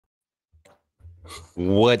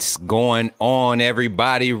What's going on,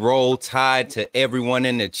 everybody? Roll Tide to everyone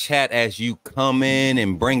in the chat as you come in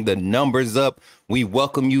and bring the numbers up. We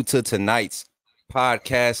welcome you to tonight's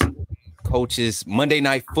podcast, Coaches Monday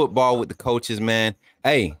Night Football with the coaches, man.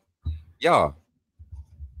 Hey, y'all,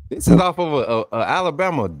 this is off of a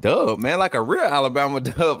Alabama dub, man, like a real Alabama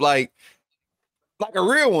dub, like a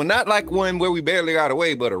real one, not like one where we barely got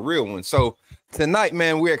away, but a real one. So tonight,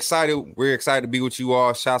 man, we're excited. We're excited to be with you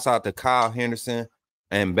all. Shouts out to Kyle Henderson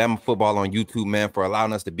and BAMA Football on YouTube, man, for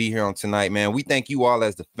allowing us to be here on tonight, man. We thank you all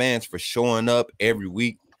as the fans for showing up every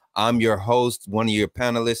week. I'm your host, one of your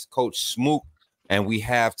panelists, Coach Smook, and we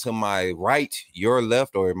have to my right, your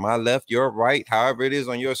left, or my left, your right, however it is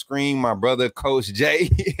on your screen, my brother, Coach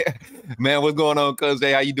Jay. Man, what's going on, Coach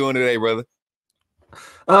Jay? How you doing today, brother?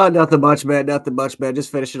 Nothing much, man. Nothing much, man.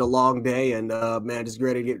 Just finishing a long day, and man, just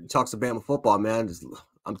ready to talk some Bama football, man.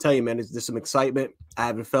 I'm telling you, man, there's some excitement I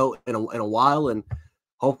haven't felt in a while, and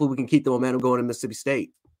hopefully we can keep the momentum going in Mississippi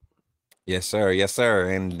State. Yes, sir. Yes,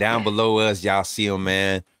 sir. And down below us, y'all see him,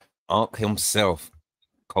 man. Unc himself,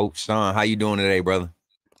 Coach Shawn. How you doing today, brother?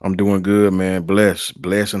 I'm doing good, man. Blessed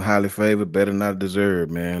and highly favored. Better not deserve,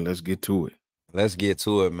 man. Let's get to it. Let's get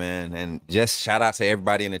to it, man. And just shout out to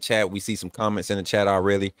everybody in the chat. We see some comments in the chat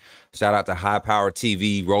already. Shout out to High Power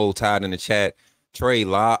TV, Roll Tide in the chat. Troy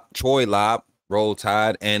Lob, Roll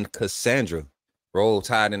Tide, and Cassandra, Roll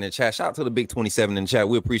Tide in the chat. Shout out to the Big 27 in the chat.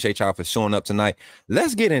 We appreciate y'all for showing up tonight.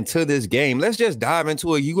 Let's get into this game. Let's just dive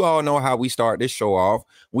into it. You all know how we start this show off.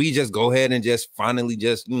 We just go ahead and just finally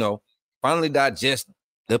digest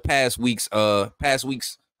the past week's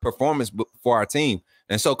performance for our team.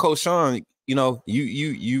 And so, Coach Shawn,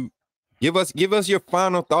 you give us your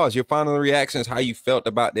final thoughts, your final reactions, how you felt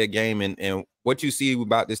about that game and what you see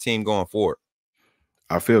about this team going forward.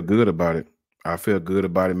 I feel good about it.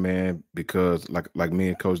 Man, because like me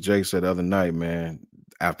and Coach Jay said the other night, man,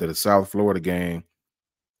 after the South Florida game,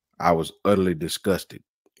 I was utterly disgusted,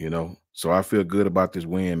 So I feel good about this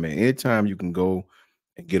win, man. Anytime you can go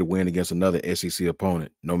and get a win against another SEC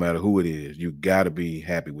opponent, no matter who it is, you got to be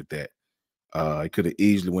happy with that. It could have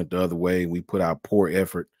easily went the other way. We put out poor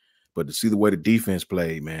effort, but to see the way the defense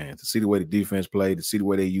played, man, to see the way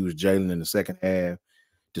they used Jalen in the second half,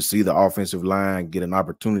 to see the offensive line get an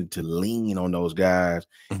opportunity to lean on those guys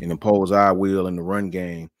and impose our will in the run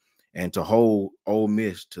game, and to hold Ole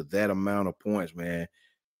Miss to that amount of points, man.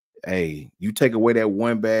 Hey, you take away that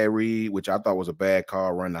one bad read, which I thought was a bad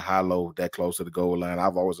call, run the high-low that close to the goal line. I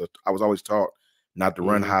was always taught not to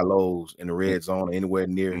run high lows in the red zone or anywhere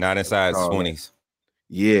near. Not inside 20s.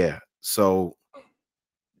 Yeah. So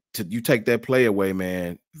you take that play away,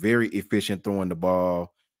 man. Very efficient throwing the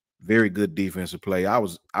ball. Very good defensive play. I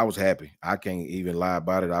was happy. I can't even lie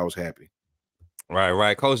about it. I was happy.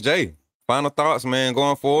 Right. Coach Jay, final thoughts, man,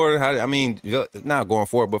 going forward. Not going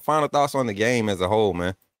forward, but final thoughts on the game as a whole,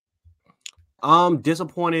 man.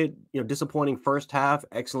 Disappointing first half,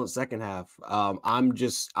 excellent second half.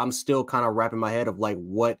 I'm still kind of wrapping my head of like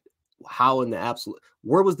how in the absolute,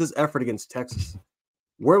 where was this effort against Texas?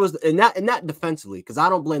 Where was and that defensively? Because I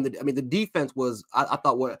don't blame the defense was, I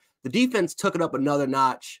thought the defense took it up another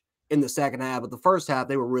notch in the second half, but the first half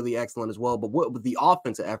they were really excellent as well. But what with the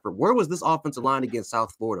offensive effort? Where was this offensive line against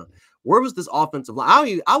South Florida? Where was this offensive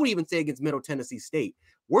line? I would even say against Middle Tennessee State.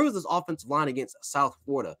 Where was this offensive line against South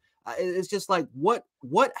Florida? It's just like what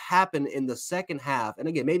happened in the second half. And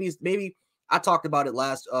again, maybe I talked about it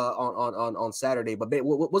last on Saturday, but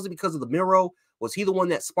was it because of the Miro? Was he the one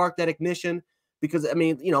that sparked that ignition? Because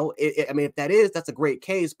if that's a great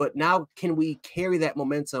case. But now, can we carry that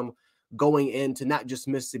momentum going into not just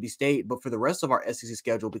Mississippi State, but for the rest of our SEC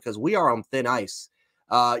schedule? Because we are on thin ice.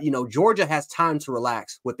 Georgia has time to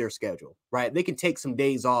relax with their schedule, right? They can take some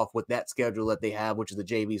days off with that schedule that they have, which is the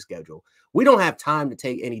JV schedule. We don't have time to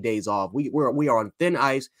take any days off. We are on thin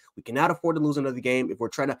ice. We cannot afford to lose another game if we're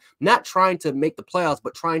not trying to make the playoffs,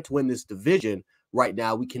 but trying to win this division right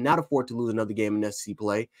now. We cannot afford to lose another game in SEC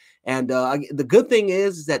play. And the good thing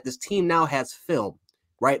is that this team now has film,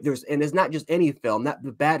 right? It's not just any film, not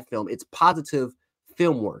the bad film. It's positive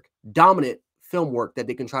film work, dominant film work that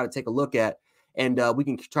they can try to take a look at. And we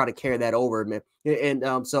can try to carry that over, man.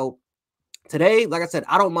 And so today, like I said,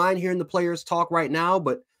 I don't mind hearing the players talk right now,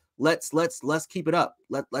 but let's keep it up.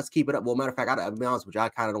 Let's keep it up. Well, matter of fact, I'll be honest with you, I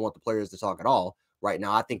kind of don't want the players to talk at all right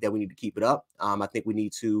now. I think that we need to keep it up. I think we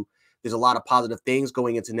need to. There's a lot of positive things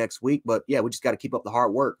going into next week, but yeah, we just got to keep up the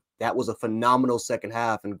hard work. That was a phenomenal second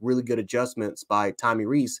half and really good adjustments by Tommy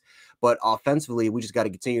Rees. But offensively, we just got to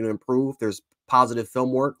continue to improve. There's positive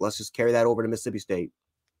film work. Let's just carry that over to Mississippi State.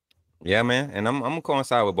 Yeah, man, and I'm gonna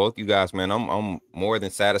coincide with both you guys, man. I'm more than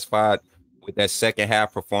satisfied with that second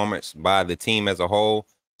half performance by the team as a whole.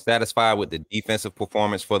 Satisfied with the defensive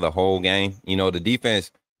performance for the whole game. You know, the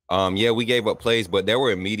defense, yeah, we gave up plays, but there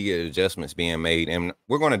were immediate adjustments being made. And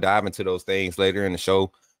we're going to dive into those things later in the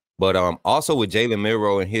show. But also with Jalen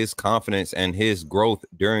Milroe and his confidence and his growth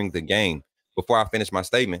during the game. Before I finish my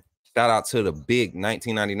statement, shout out to the big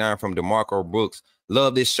 1999 from DeMarco Brooks.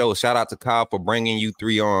 Love this show. Shout out to Kyle for bringing you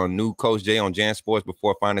three on. New Coach Jay on Jan Sports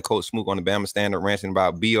before finding Coach Smook on the Bama Standard ranting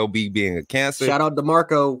about B.O.B. being a cancer. Shout out to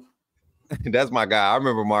Marco. That's my guy. I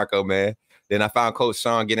remember Marco, man. Then I found Coach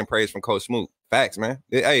Shawn getting praise from Coach Smook. Facts, man.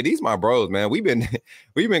 Hey, these my bros, man. We've been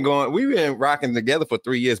rocking together for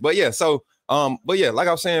 3 years. But yeah, so but yeah, like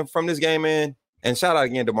I was saying from this game, man, and shout out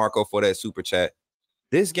again to Marco for that super chat.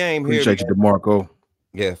 This game here. Appreciate you, DeMarco.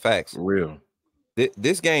 Yeah, facts. For real.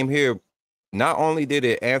 This game here, not only did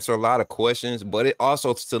it answer a lot of questions, but it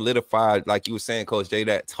also solidified, like you were saying, Coach Jay,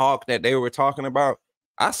 that talk that they were talking about.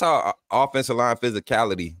 I saw offensive line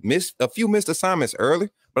physicality, a few missed assignments early,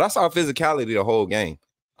 but I saw physicality the whole game.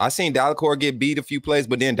 I seen Delacour get beat a few plays,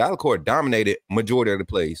 but then Delacour dominated majority of the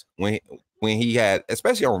plays when he had,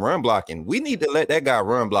 especially on run blocking. We need to let that guy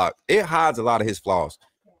run block. It hides a lot of his flaws.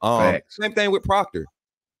 Same thing with Proctor.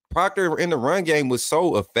 Proctor in the run game was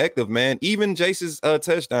so effective, man. Even Jace's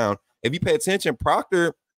touchdown, if you pay attention,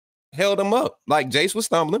 Proctor held him up. Like Jace was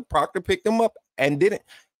stumbling, Proctor picked him up and didn't.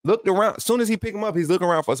 Looked around. As soon as he picked him up, he's looking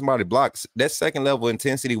around for somebody to block. That second level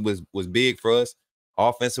intensity was big for us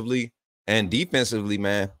offensively and defensively,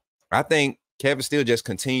 man. I think Kevin Steele just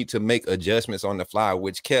continued to make adjustments on the fly,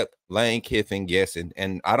 which kept Lane Kiffin guessing.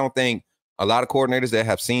 And I don't think a lot of coordinators that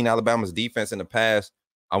have seen Alabama's defense in the past,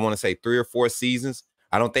 I want to say 3 or 4 seasons,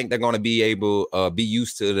 I don't think they're going to be able to be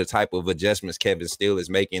used to the type of adjustments Kevin Steele is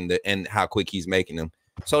making and how quick he's making them.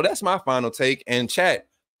 So that's my final take. And chat,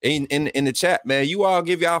 in the chat, man, you all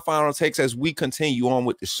give y'all final takes as we continue on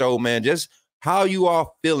with the show, man. Just how you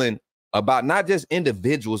all feeling about not just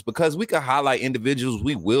individuals, because we could highlight individuals,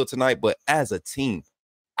 we will tonight, but as a team,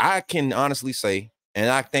 I can honestly say, and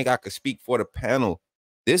I think I could speak for the panel,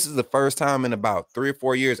 this is the first time in about 3 or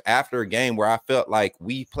 4 years after a game where I felt like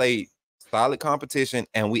we played solid competition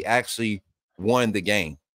and we actually won the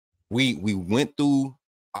game. We went through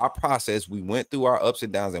our process, we went through our ups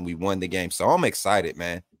and downs, and we won the game. So I'm excited,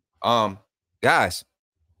 man. Guys,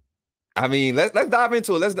 I mean, let's dive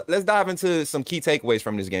into it. Let's dive into some key takeaways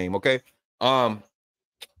from this game, okay? One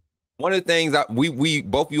of the things that we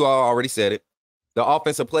both of you all already said it, the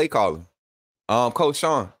offensive play calling. Coach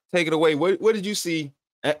Shawn, take it away. What did you see?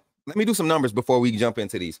 Let me do some numbers before we jump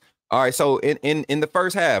into these. All right, so in the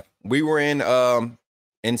first half, we were in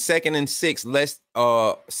 2nd and 6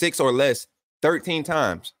 or less 13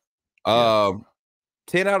 times.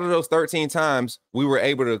 10 out of those 13 times we were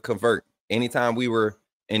able to convert anytime we were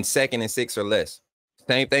in 2nd and 6 or less.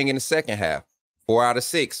 Same thing in the second half. 4 out of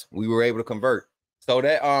 6 we were able to convert. So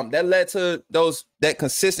that led to that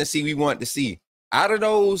consistency we wanted to see. Out of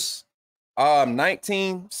those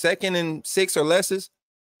 19 2nd and 6 or lesses,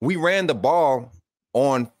 we ran the ball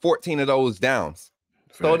on 14 of those downs.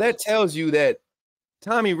 So that tells you that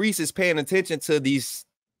Tommy Rees is paying attention to these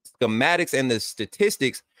schematics and the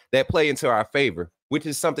statistics that play into our favor, which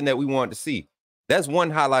is something that we wanted to see. That's one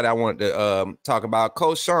highlight I wanted to talk about.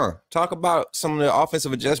 Coach Shawn, talk about some of the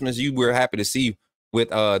offensive adjustments you were happy to see with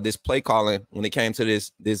this play calling when it came to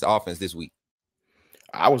this offense this week.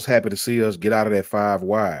 I was happy to see us get out of that 5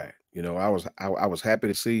 wide. You know, I was happy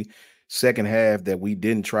to see second half that we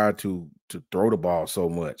didn't try to throw the ball so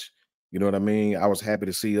much. You know what I mean? I was happy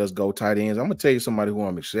to see us go tight ends. I'm gonna tell you somebody who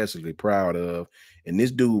I'm excessively proud of, and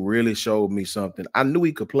this dude really showed me something. I knew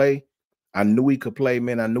he could play. I knew he could play,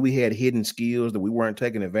 man. I knew he had hidden skills that we weren't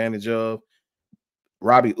taking advantage of.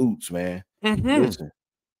 Robbie Oots, man. Listen,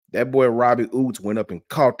 that boy Robbie Oots went up and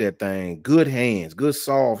caught that thing. Good hands, good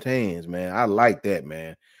soft hands, man. I like that,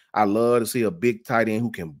 man. I love to see a big tight end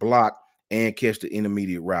who can block and catch the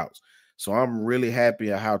intermediate routes. So I'm really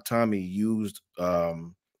happy at how Tommy used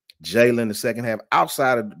Jalen the second half.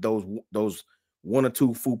 Outside of those 1 or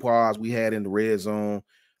 2 faux pas we had in the red zone,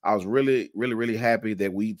 I was really happy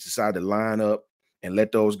that we decided to line up and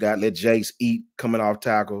let those guys, let Jace eat coming off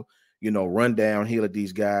tackle, you know, run downhill at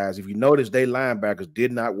these guys. If you notice, they linebackers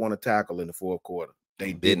did not want to tackle in the fourth quarter.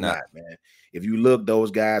 They did not, man. If you look,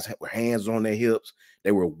 those guys were hands on their hips.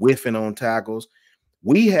 They were whiffing on tackles.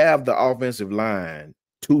 We have the offensive line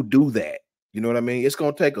to do that. You know what I mean? It's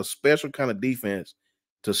going to take a special kind of defense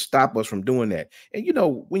to stop us from doing that. And, you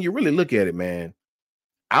know, when you really look at it, man,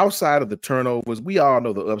 outside of the turnovers, we all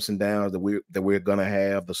know the ups and downs that we're going to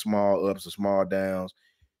have, the small ups, the small downs.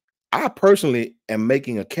 I personally am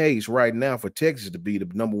making a case right now for Texas to be the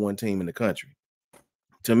 #1 team in the country.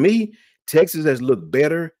 To me, Texas has looked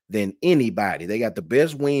better than anybody. They got the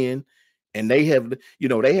best win, and they have,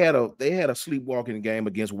 they had a sleepwalking game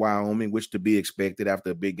against Wyoming, which to be expected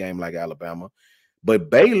after a big game like Alabama. But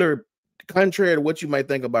Baylor, contrary to what you might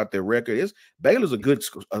think about their record, Baylor's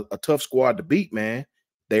a tough squad to beat, man.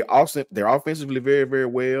 They're offensively very, very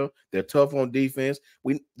well. They're tough on defense.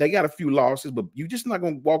 They got a few losses, but you're just not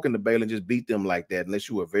going to walk into Baylor and just beat them like that unless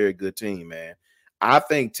you're a very good team, man. I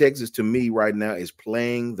think Texas, to me, right now is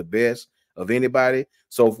playing the best of anybody.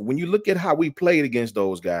 So when you look at how we played against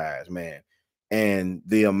those guys, man, and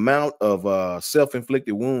the amount of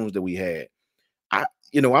self-inflicted wounds that we had,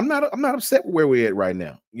 I'm not upset with where we're at right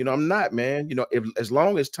now. I'm not, man. As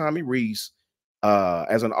long as Tommy Rees,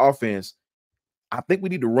 as an offense, I think we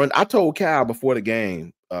need to run. I told Kyle before the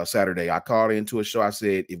game Saturday, I called into a show. I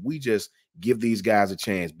said, if we just give these guys a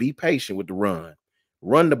chance, be patient with the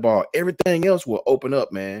run the ball, everything else will open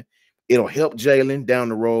up, man. It'll help Jalen down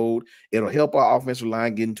the road. It'll help our offensive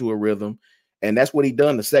line get into a rhythm. And that's what he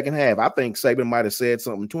done the second half. I think Saban might have said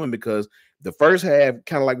something to him because the first half,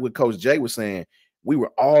 kind of like what Coach Jay was saying, we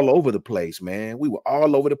were all over the place, man. We were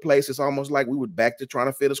all over the place. It's almost like we were back to trying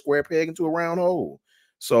to fit a square peg into a round hole.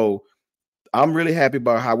 So I'm really happy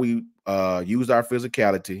about how we used our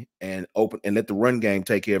physicality and let the run game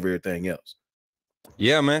take care of everything else.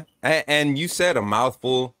 Yeah, man. And you said a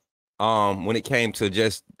mouthful when it came to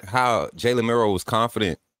just how Jalen Milroe was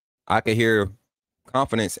confident. I could hear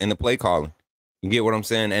confidence in the play calling. You get what I'm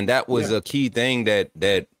saying? And that was a key thing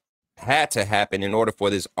that had to happen in order for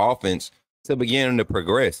this offense to begin to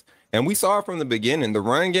progress. And we saw it from the beginning. The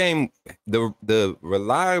run game, the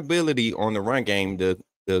reliability on the run game, the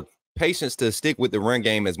patience to stick with the run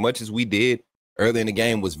game as much as we did early in the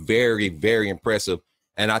game was very, very impressive.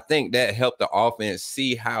 And I think that helped the offense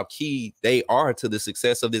see how key they are to the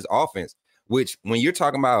success of this offense, which when you're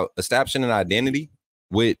talking about establishing an identity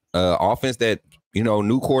with offense that,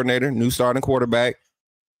 new coordinator, new starting quarterback,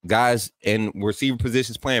 guys in receiver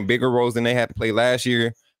positions playing bigger roles than they had to play last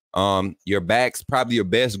year. Your backs, probably your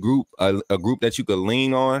best group, a group that you could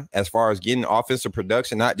lean on as far as getting offensive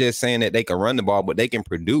production, not just saying that they can run the ball, but they can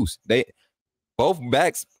produce. Both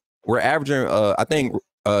backs were averaging, I think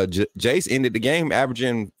Jace ended the game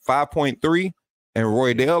averaging 5.3 and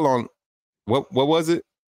Roydell on, what was it?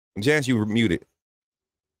 Jance, you were muted.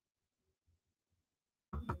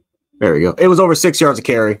 There we go. It was over 6 yards a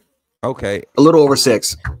carry. Okay. A little over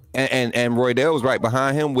 6. And Roydell was right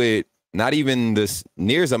behind him with not even the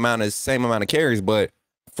same amount of carries, but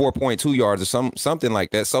 4.2 yards or something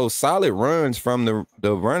like that. So solid runs from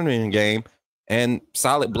the running game and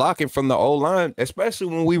solid blocking from the O-line, especially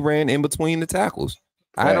when we ran in between the tackles.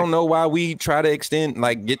 Right. I don't know why we try to extend,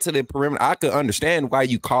 get to the perimeter. I could understand why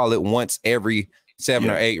you call it once every 7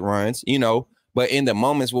 or 8 runs, but in the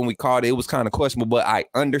moments when we called it, it was kind of questionable, but I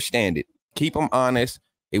understand it. Keep them honest.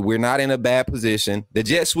 We're not in a bad position. The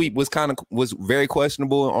jet sweep was very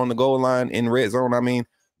questionable on the goal line in red zone.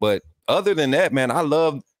 But other than that, man, I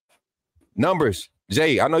love numbers.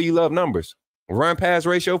 Jay, I know you love numbers. Run pass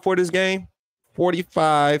ratio for this game,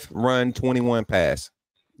 45 run, 21 pass.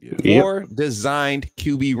 Yep. 4 designed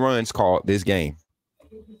QB runs called this game.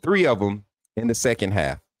 3 of them in the second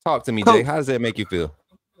half. Talk to me, Jay. How does that make you feel?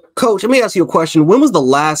 Coach, let me ask you a question. When was the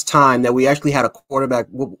last time that we actually had a quarterback?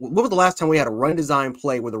 What was the last time we had a run design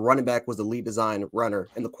play where the running back was the lead design runner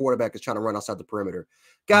and the quarterback is trying to run outside the perimeter?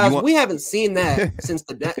 Guys, we haven't seen that since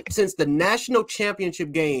the national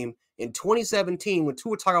championship game in 2017 when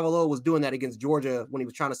Tua Tagovailoa was doing that against Georgia when he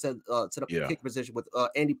was trying to set up the kick position with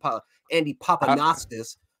Andy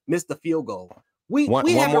Papanastis missed the field goal. We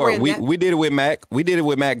did it with Mac. We did it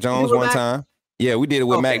with Mac Jones one time. Yeah, we did it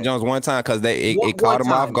with Mac Jones one time because it caught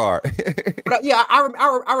him off guard. But yeah,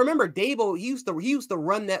 I remember Dabo. He used to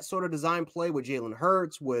run that sort of design play with Jalen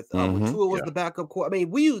Hurts, with Tua was the backup quarterback.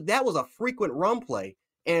 that was a frequent run play,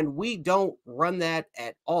 and we don't run that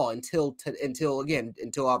at all until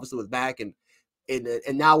obviously with back and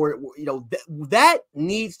now we're that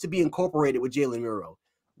needs to be incorporated with Jalen Milroe.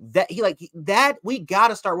 We got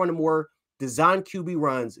to start running more design QB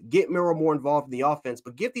runs, get Milroe more involved in the offense,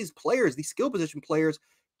 but give these players, these skill position players,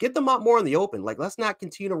 get them out more in the open. Let's not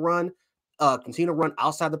continue to run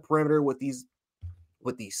outside the perimeter with these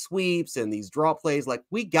sweeps and these draw plays.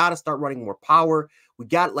 We got to start running more power. We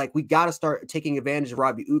got to start taking advantage of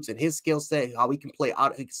Robbie Oots and his skill set, how he can play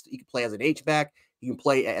out. He can play as an H-back. He can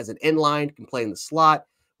play as an end line, can play in the slot.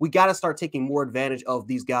 We got to start taking more advantage of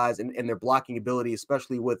these guys and their blocking ability,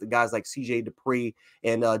 especially with the guys like CJ Dupree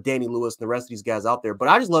and Danny Lewis and the rest of these guys out there. But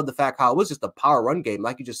I just love the fact how it was just a power run game.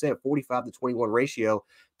 Like you just said, 45-21 ratio.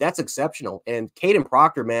 That's exceptional. And Caden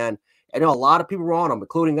Proctor, man, I know a lot of people were on him,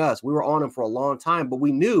 including us. We were on him for a long time, but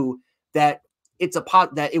we knew that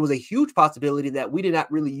that it was a huge possibility that we did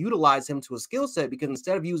not really utilize him to a skill set, because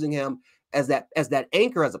instead of using him as that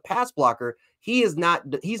anchor, as a pass blocker, he's not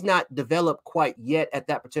developed quite yet at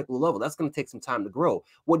that particular level. That's going to take some time to grow.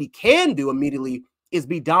 What he can do immediately is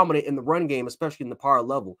be dominant in the run game, especially in the power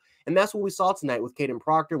level. And that's what we saw tonight with Caden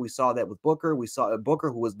Proctor. We saw that with Booker. We saw Booker,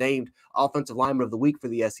 who was named Offensive Lineman of the Week for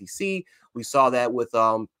the SEC. We saw that with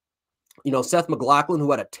Seth McLaughlin, who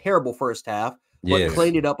had a terrible first half, but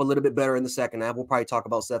cleaned it up a little bit better in the second half. We'll probably talk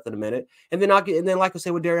about Seth in a minute. And then like I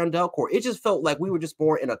said, with Darian Delcourt, it just felt like we were just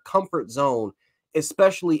more in a comfort zone,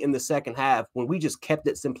 especially in the second half, when we just kept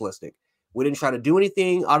it simplistic. We didn't try to do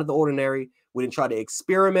anything out of the ordinary. We didn't try to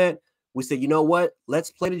experiment. We said, you know what?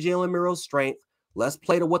 Let's play to Jalen Milroe's strength. Let's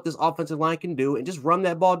play to what this offensive line can do and just run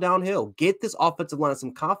that ball downhill. Get this offensive line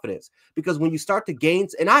some confidence, because when you start to gain,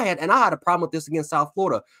 and I had a problem with this against South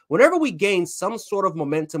Florida. Whenever we gained some sort of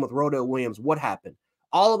momentum with Rodell Williams, what happened?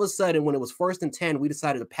 All of a sudden, when it was 1st and 10, we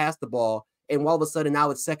decided to pass the ball, and all of a sudden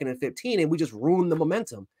now it's 2nd and 15, and we just ruined the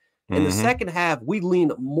momentum. In the second half, we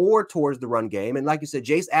leaned more towards the run game. And like you said,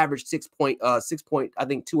 Jace averaged 6.2 or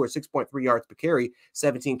 6.3 yards per carry,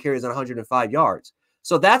 17 carries on 105 yards.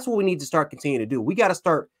 So that's what we need to start continuing to do. We got to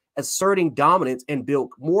start asserting dominance and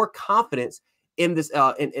build more confidence in this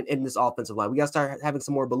in this offensive line. We got to start having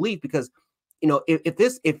some more belief, because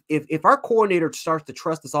if our coordinator starts to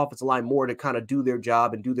trust this offensive line more to kind of do their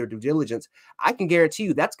job and do their due diligence, I can guarantee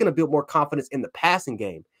you that's going to build more confidence in the passing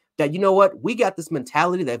game. That, you know what, we got this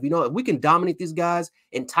mentality that if we can dominate these guys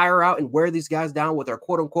and tire out and wear these guys down with our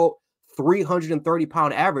quote unquote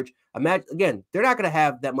 330-pound average. Imagine, again, they're not going to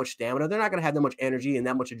have that much stamina. They're not going to have that much energy and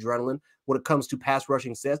that much adrenaline when it comes to pass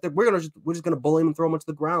rushing sets. We're just going to bully them and throw them to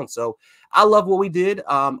the ground. So I love what we did,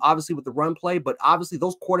 obviously with the run play, but obviously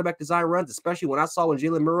those quarterback design runs, especially when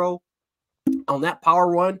Jalen Milroe on that power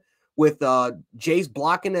run with Jace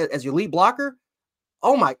blocking as your lead blocker.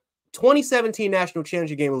 Oh my! 2017 national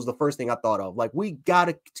championship game was the first thing I thought of. Like, we got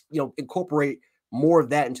to incorporate more of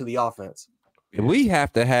that into the offense. We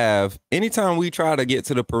have to have, anytime we try to get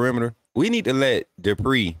to the perimeter, we need to let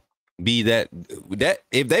Dupree be that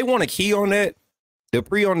if they want a key on that,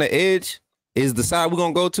 Dupree on the edge is the side we're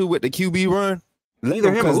gonna go to with the QB run.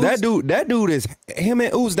 Because that dude is him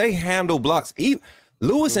and Ooze, they handle blocks.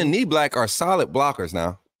 Lewis and Neblack are solid blockers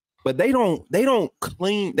now, but they don't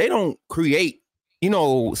create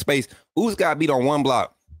space. Ooze got beat on one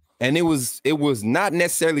block, and it was not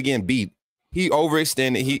necessarily getting beat. He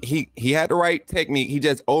overextended. He had the right technique. He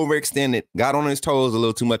just overextended, got on his toes a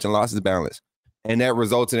little too much, and lost his balance. And that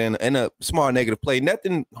resulted in a small negative play.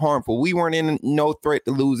 Nothing harmful. We weren't in no threat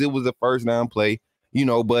to lose. It was a first down play,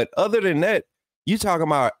 But other than that, you talking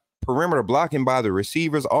about perimeter blocking by the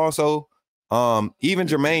receivers also. Even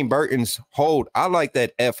Jermaine Burton's hold, I like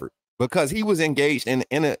that effort, because he was engaged in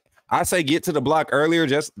a, I say get to the block earlier,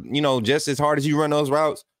 just as hard as you run those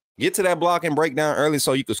routes. Get to that block and break down early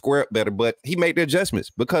so you can square up better. But he made the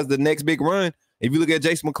adjustments, because the next big run, if you look at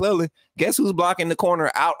Jason McClellan, guess who's blocking the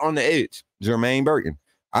corner out on the edge? Jermaine Burton.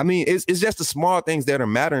 I mean, it's just the small things that are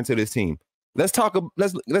mattering to this team. Let's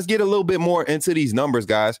get a little bit more into these numbers,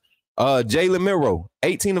 guys. Jalen Milroe,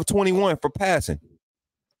 18 of 21 for passing.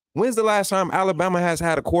 When's the last time Alabama has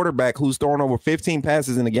had a quarterback who's thrown over 15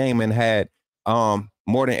 passes in a game and had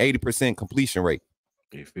more than 80% completion rate?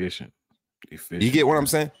 Efficient. You get what I'm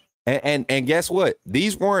saying? And guess what?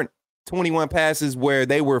 These weren't 21 passes where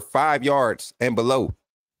they were 5 yards and below.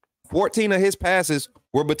 14 of his passes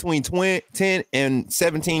were between 10 and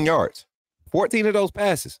 17 yards. 14 of those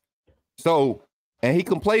passes. So, and he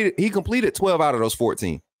completed 12 out of those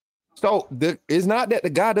 14. So it's not that the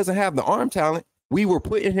guy doesn't have the arm talent. We were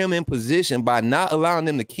putting him in position by not allowing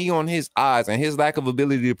them to key on his eyes and his lack of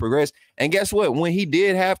ability to progress. And guess what? When he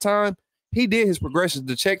did have time, he did his progressions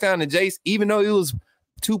to check down to Jace, even though it was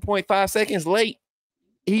 2.5 seconds late.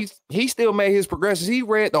 He still made his progressions. He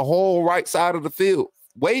read the whole right side of the field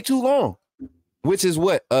way too long, which is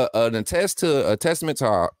what a testament to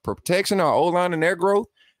our protection, our O-line and their growth,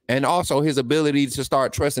 and also his ability to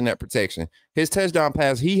start trusting that protection. His touchdown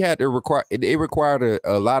pass, it required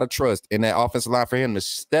a lot of trust in that offensive line for him to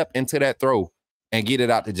step into that throw and get it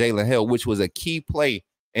out to Jalen Hill, which was a key play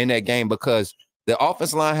in that game, because the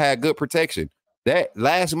offensive line had good protection. That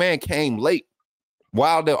last man came late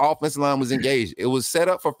while the offensive line was engaged. It was set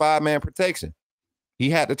up for 5-man protection. He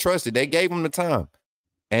had to trust it. They gave him the time.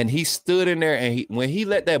 And he stood in there, and when he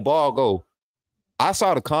let that ball go, I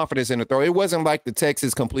saw the confidence in the throw. It wasn't like the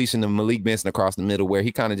Texas completion of Malik Benson across the middle where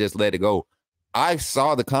he kind of just let it go. I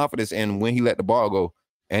saw the confidence in when he let the ball go,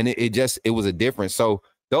 and it was a difference. So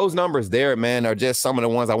those numbers there, man, are just some of the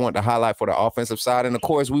ones I want to highlight for the offensive side. And, of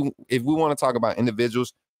course, if we want to talk about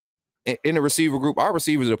individuals, in the receiver group, our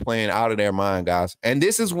receivers are playing out of their mind, guys. And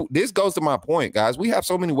this goes to my point, guys. We have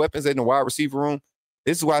so many weapons in the wide receiver room.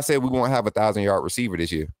 This is why I said we won't have a 1,000-yard receiver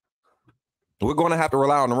this year. We're going to have to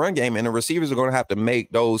rely on the run game, and the receivers are going to have to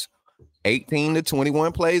make those 18 to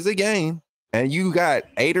 21 plays a game. And you got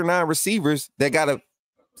 8 or 9 receivers that got to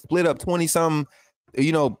split up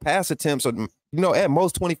 20-something, pass attempts, or, at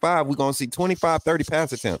most 25. We're going to see 25, 30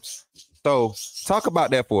 pass attempts. So talk about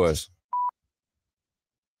that for us.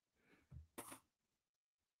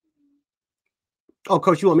 Oh,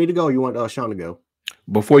 Coach, you want me to go or you want Shawn to go?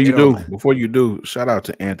 Before you do, shout out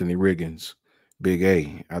to Anthony Riggins, Big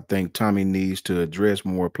A. I think Tommy needs to address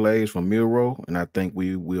more plays from Milroe, and I think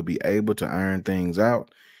we will be able to iron things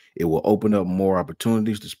out. It will open up more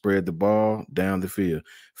opportunities to spread the ball down the field.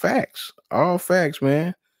 Facts. All facts,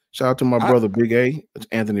 man. Shout out to my brother, Big A,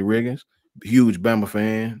 Anthony Riggins. Huge Bama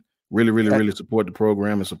fan. Really support the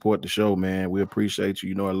program and support the show, man. We appreciate you.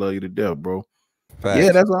 You know I love you to death, bro. Facts.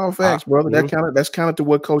 Yeah, that's all facts, brother. That's kind of to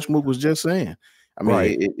what Coach Smook was just saying. I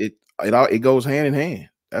mean, it goes hand in hand.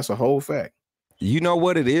 That's a whole fact. You know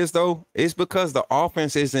what it is, though? It's because the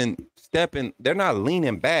offense isn't stepping. They're not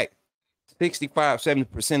leaning back 65,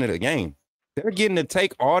 70% of the game. They're getting to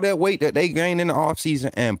take all that weight that they gained in the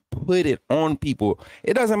offseason and put it on people.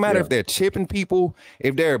 It doesn't matter if they're chipping people,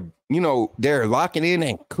 if they're, they're locking in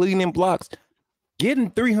and cleaning blocks.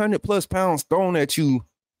 Getting 300+ pounds thrown at you.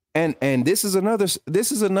 And this is another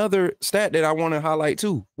stat that I want to highlight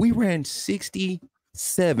too. We ran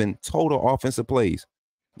 67 total offensive plays.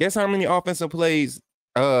 Guess how many offensive plays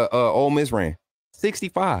Ole Miss ran?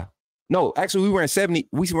 65. No, actually we ran 70.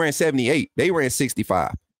 We ran 78. They ran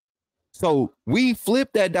 65. So we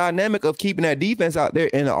flipped that dynamic of keeping that defense out there,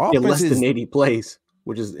 and the offense less than 80 plays,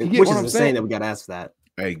 which is insane that we got asked that.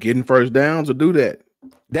 Hey, getting first downs will do that.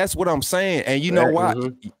 That's what I'm saying. And you know why?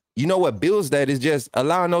 You know what builds that is just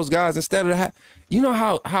allowing those guys instead of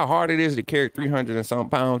how hard it is to carry 300 and some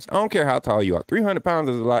pounds. I don't care how tall you are. 300 pounds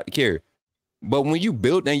is a lot to carry. But when you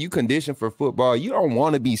build and you condition for football, you don't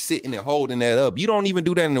want to be sitting and holding that up. You don't even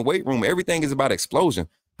do that in the weight room. Everything is about explosion.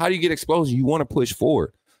 How do you get explosion? You want to push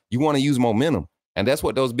forward. You want to use momentum. And that's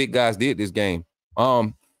what those big guys did this game.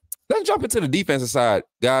 Let's jump into the defensive side,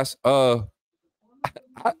 guys.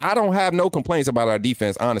 I don't have no complaints about our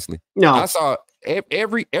defense, honestly. No. I saw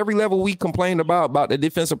every level we complained about the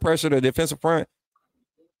defensive pressure, the defensive front.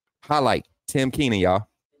 Highlight Tim Keenan, y'all.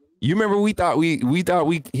 You remember we thought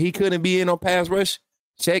he couldn't be in on pass rush?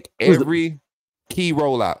 Check every key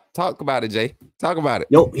rollout. Talk about it, Jay. Talk about it.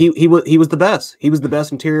 Yo, he was the best. He was the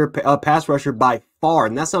best interior pass rusher by far,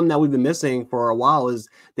 and that's something that we've been missing for a while. Is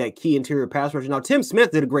that key interior pass rusher? Now Tim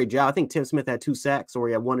Smith did a great job. I think Tim Smith had 2 sacks, or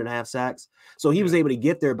he had 1.5 sacks, so he was able to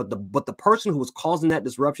get there. But the person who was causing that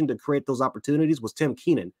disruption to create those opportunities was Tim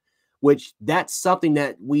Keenan, which that's something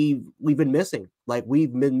that we've been missing. Like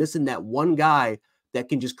we've been missing that one guy that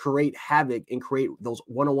can just create havoc and create those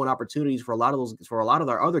one-on-one opportunities for a lot of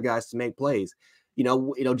our other guys to make plays.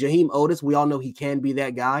 Jaheim Otis, we all know he can be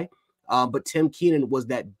that guy. But Tim Keenan was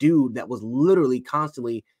that dude that was literally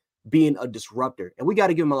constantly being a disruptor. And we got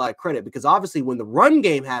to give him a lot of credit because obviously when the run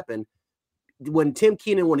game happened, when Tim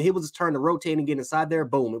Keenan, when it was his turn to rotate and get inside there,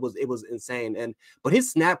 boom, it was insane. But his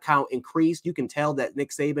snap count increased. You can tell that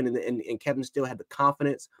Nick Saban and Kevin Steele had the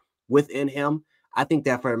confidence within him. I think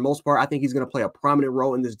that for the most part, I think he's going to play a prominent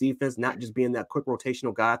role in this defense, not just being that quick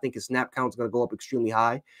rotational guy. I think his snap count is going to go up extremely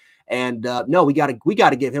high. And no, we got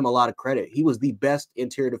to give him a lot of credit. He was the best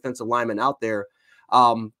interior defensive lineman out there.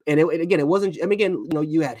 It wasn't.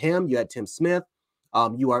 You had him, you had Tim Smith.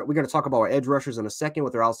 We're going to talk about our edge rushers in a second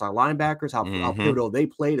with their outside linebackers, how pivotal they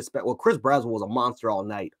played. Well, Chris Braswell was a monster all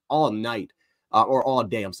day.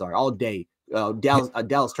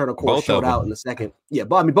 Dallas Turner, of course, showed out in the second. Yeah,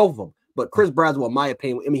 but I mean both of them. But Chris Braswell, in my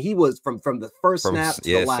opinion, he was from the first snap to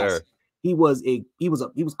the last. Sir. He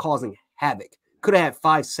was causing havoc. Could have had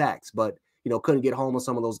 5 sacks, but couldn't get home on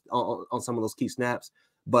some of those key snaps.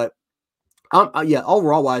 But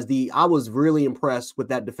overall wise, I was really impressed with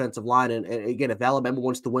that defensive line. And again, if Alabama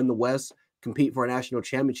wants to win the West, compete for a national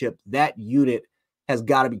championship, that unit has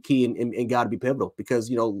got to be key and got to be pivotal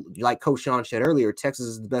because like Coach Shawn said earlier, Texas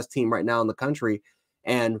is the best team right now in the country,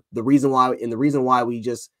 and the reason why we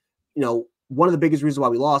just one of the biggest reasons why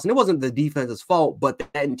we lost, and it wasn't the defense's fault, but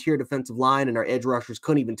that interior defensive line and our edge rushers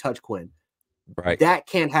couldn't even touch Quinn. Right. That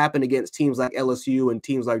can't happen against teams like LSU and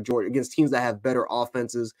teams like Georgia, against teams that have better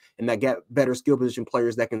offenses and that get better skill position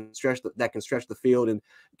players that can stretch the field, and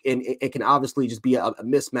it can obviously just be a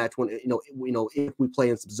mismatch when if we play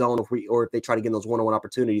in some zone or if they try to get those one-on-one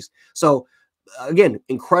opportunities. So again,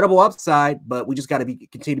 incredible upside, but we just got to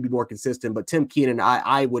continue to be more consistent. But Tim Keenan,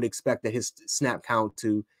 I would expect that his snap count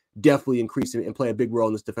to definitely increase and play a big role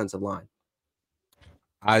in this defensive line.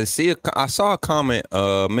 I saw a comment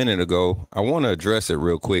a minute ago. I want to address it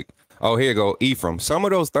real quick. Oh, here you go, Ephraim. Some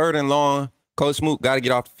of those 3rd and long, Coach Smook got to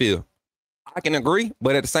get off the field. I can agree,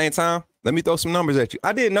 but at the same time, let me throw some numbers at you.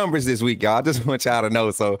 I did numbers this week, y'all. I just want y'all to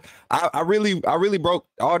know. So I really broke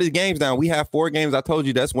all these games down. We have 4 games. I told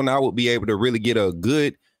you that's when I would be able to really get a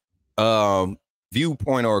good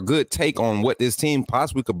viewpoint or a good take on what this team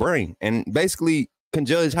possibly could bring, and basically can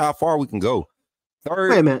judge how far we can go.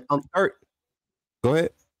 Wait a minute. Third. Go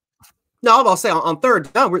ahead. No, I'm about to say on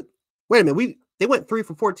 3rd down. Wait a minute. They went 3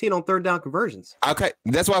 for 14 on 3rd down conversions. Okay,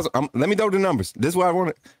 that's why let me throw the numbers. This is why I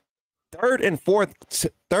want to. 3rd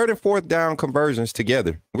and 4th down conversions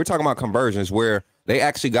together. We're talking about conversions where they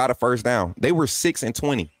actually got a first down. They were 6 and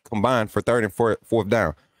 20 combined for 3rd and 4th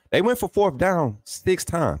down. They went for 4th down 6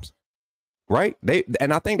 times, right?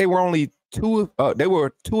 I think they were only 2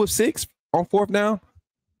 of 6 on 4th down.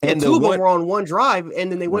 And 2 of them were on one drive,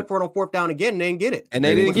 and then they went for it on 4th down again, and they didn't get it. And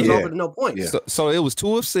they didn't get it. Over to no point. Yeah. So it was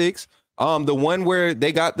 2 of 6. The one where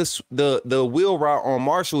they got the wheel route on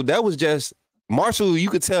Marshall, that was just Marshall. You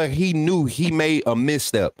could tell he knew he made a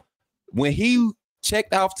misstep when he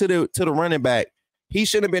checked off to the running back. He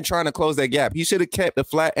shouldn't have been trying to close that gap. He should have kept the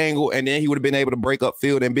flat angle, and then he would have been able to break up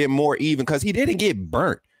field and been more even because he didn't get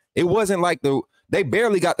burnt. It wasn't like they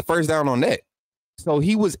barely got the first down on that. So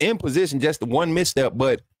he was in position, just one misstep.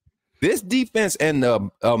 But this defense and the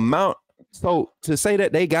amount, so to say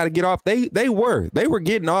that they got to get off, they were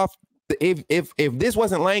getting off. If this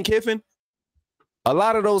wasn't Lane Kiffin, a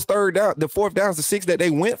lot of those 3rd down, the 4th downs, the 6 that they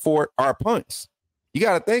went for are punts. You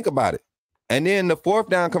got to think about it. And then the 4th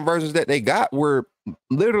down conversions that they got were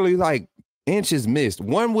literally like inches missed.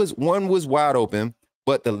 One was wide open,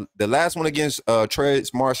 but the last one against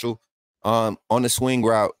Trez Marshall on the swing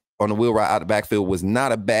route, on the wheel route out the backfield was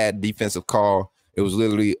not a bad defensive call. It was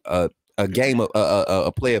literally a game of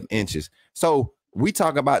a play of inches. So we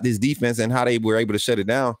talk about this defense and how they were able to shut it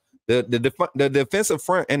down. The defensive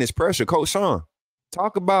front and its pressure. Coach Shawn,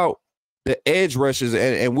 talk about the edge rushes,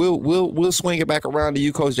 and we'll swing it back around to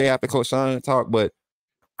you, Coach Jay, after Coach Shawn talk. But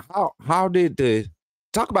how did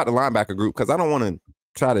talk about the linebacker group? Because I don't want to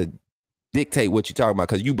try to dictate what you're talking about,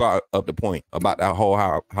 because you brought up the point about that whole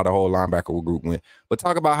how the whole linebacker group went. But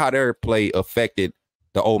talk about how their play affected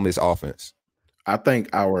the Ole Miss offense. I think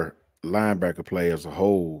our linebacker play as a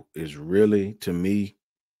whole is really, to me,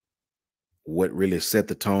 what really set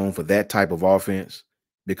the tone for that type of offense,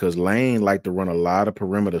 because Lane liked to run a lot of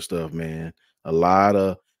perimeter stuff, man, a lot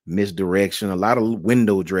of misdirection, a lot of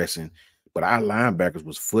window dressing. But our linebackers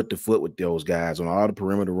was foot to foot with those guys on all the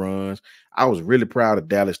perimeter runs. I was really proud of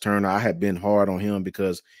Dallas Turner. I had been hard on him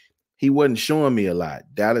because he wasn't showing me a lot.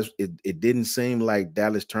 Dallas, it didn't seem like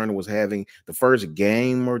Dallas Turner was having the first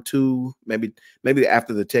game or two, maybe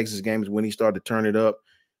after the Texas game is when he started to turn it up.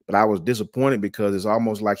 But I was disappointed because it's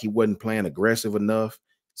almost like he wasn't playing aggressive enough.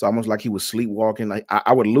 It's almost like he was sleepwalking. Like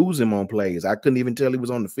I would lose him on plays. I couldn't even tell he was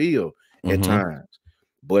on the field at times.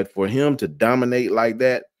 But for him to dominate like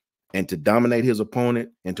that, and to dominate his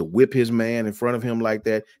opponent and to whip his man in front of him like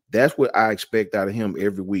that, that's what I expect out of him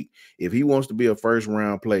every week. If he wants to be a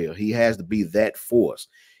first-round player, he has to be that force.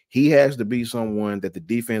 He has to be someone that the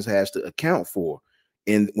defense has to account for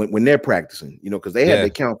when they're practicing, because they had to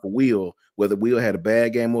account for Will, whether Will had a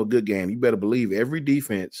bad game or a good game. You better believe every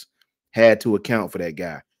defense had to account for that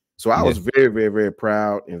guy. So I was very, very, very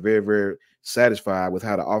proud and very, very satisfied with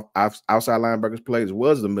how the outside linebackers played as well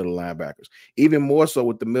as the middle linebackers, even more so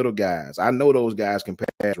with the middle guys. I know those guys can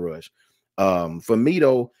pass rush. For me,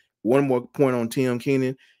 though, one more point on Tim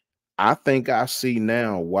Keenan. I think I see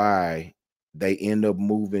now why they end up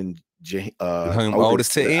moving Otis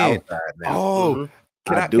to end. Oh,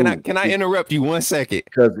 can I interrupt you 1 second?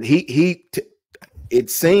 Because it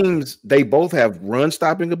seems they both have run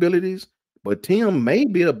stopping abilities, but Tim may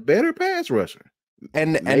be a better pass rusher.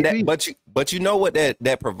 But you know what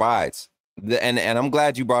that provides, and I'm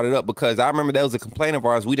glad you brought it up, because I remember that was a complaint of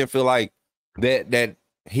ours. We didn't feel like that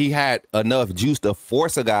he had enough juice to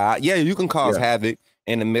force a guy. Yeah, you can cause havoc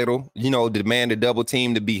in the middle, demand a double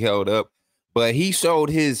team to be held up, but he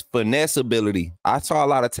showed his finesse ability. I saw a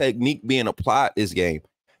lot of technique being applied this game,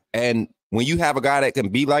 and when you have a guy that can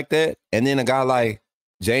be like that, and then a guy like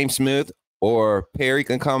James Smith or Perry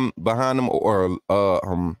can come behind him, or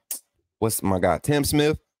what's my guy, Tim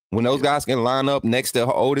Smith, when those guys can line up next to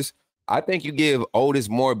Otis, I think you give Otis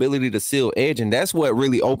more ability to seal edge, and that's what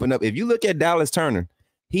really opened up. If you look at Dallas Turner,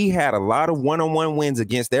 he had a lot of one-on-one wins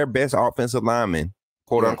against their best offensive linemen,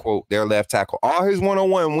 quote unquote, their left tackle. All his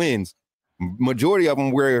one-on-one wins, majority of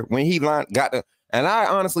them were when he got the, and I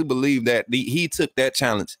honestly believe that he took that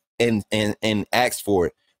challenge and asked for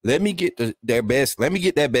it. Let me get their best. Let me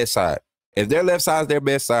get that best side. If their left side is their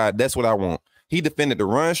best side, that's what I want. He defended the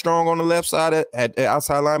run strong on the left side at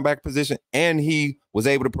outside linebacker position, and he was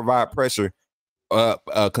able to provide pressure,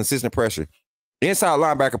 consistent pressure. Inside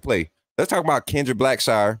linebacker play. Let's talk about Kendrick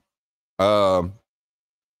Blackshire,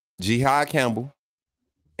 Jihad Campbell,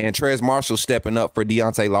 and Trez Marshall stepping up for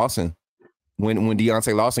Deontay Lawson when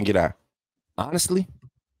Deontay Lawson get out. Honestly,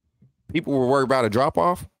 people were worried about a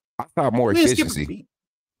drop-off. I thought more efficiency.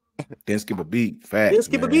 Didn't skip a beat. Fact. Didn't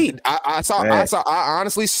skip a beat. I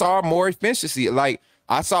honestly saw more efficiency. Like,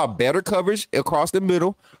 I saw better coverage across the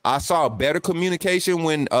middle. I saw better communication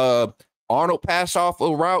when Arnold passed off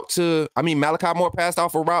a route to, Malachi Moore passed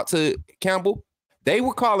off a route to Campbell. They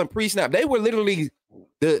were calling pre-snap. They were literally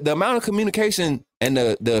the amount of communication and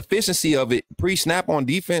the efficiency of it pre-snap on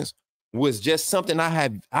defense was just something I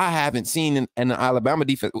haven't seen in the Alabama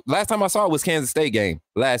defense. Last time I saw it was Kansas State game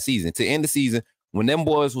last season to end the season when them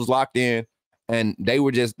boys was locked in and they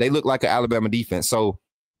looked like an Alabama defense. So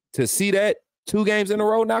to see that 2 games in a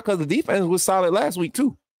row now, because the defense was solid last week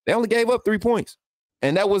too. They only gave up 3 points.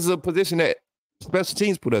 And that was a position that special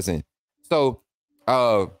teams put us in. So,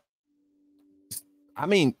 linebacker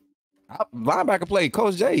play,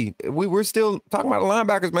 Coach J, we're still talking about the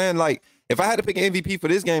linebackers, man. Like, if I had to pick an MVP for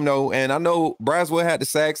this game, though, and I know Braswell had the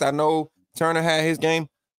sacks, I know Turner had his game,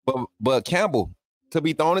 but Campbell, to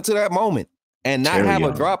be thrown into that moment and not have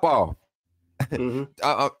a drop-off. Mm-hmm.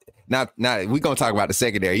 Now, we're going to talk about the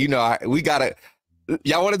secondary. You know, we got to –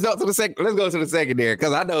 y'all want to jump to the second? Let's go to the secondary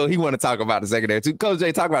because I know he want to talk about the secondary too. Coach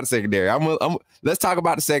J, talk about the secondary. Let's talk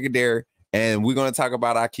about the secondary, and we're going to talk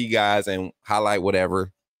about our key guys and highlight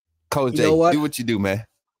whatever. Coach J, do what you do, man.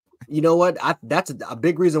 You know what? That's a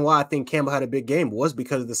big reason why I think Campbell had a big game was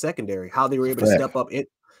because of the secondary, how they were able to step up.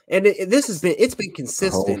 It's been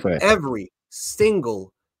consistent every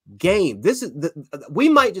single game. We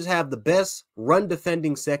might just have the best run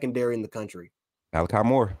defending secondary in the country. Malachi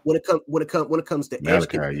Moore. When it comes to when it comes to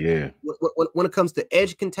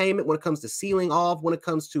edge containment, when it comes to sealing off, when it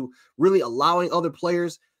comes to really allowing other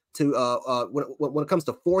players to when it comes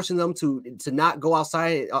to forcing them to not go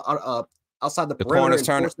outside outside the perimeter,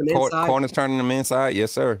 corners turning them inside.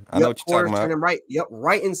 Yes, sir. I know what you're talking about. Turning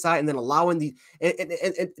right inside, and then allowing the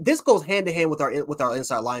and this goes hand to hand with our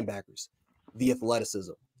inside linebackers, the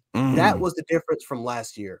athleticism. That was the difference from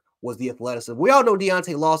last year. Was the athleticism. We all know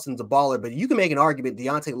Deontay Lawson's a baller, but you can make an argument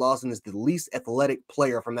Deontay Lawson is the least athletic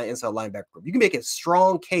player from that inside linebacker group. You can make a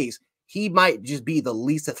strong case he might just be the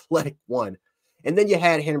least athletic one. And then you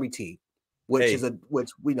had Henry T, which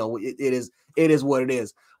we know it is what it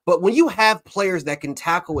is. But when you have players that can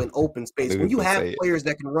tackle in open space, when you have players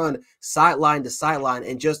that can run sideline to sideline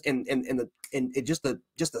and just a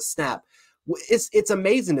snap, it's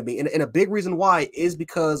amazing to me. And a big reason why is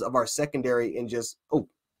because of our secondary and just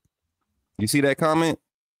you see that comment?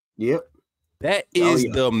 Yep. That is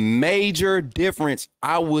the major difference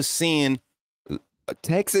I was seeing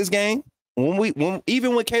Texas game.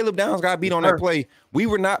 Even when Caleb Downs got beat on that play, we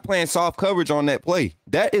were not playing soft coverage on that play.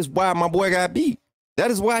 That is why my boy got beat. That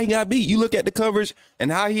is why he got beat. You look at the coverage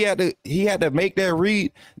and how he had to make that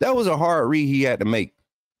read. That was a hard read he had to make.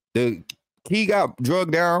 He got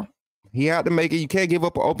drugged down. He had to make it. You can't give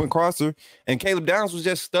up an open crosser. And Caleb Downs was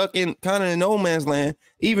just stuck in kind of in no man's land.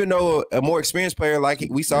 Even though a more experienced player, like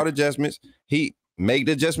we saw the adjustments, he made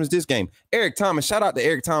the adjustments this game. Eric Thomas, shout out to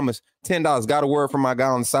Eric Thomas. $10. Got a word from my guy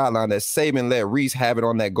on the sideline that Saban let Reese have it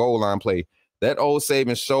on that goal line play. That old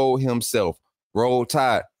Saban showed himself. Roll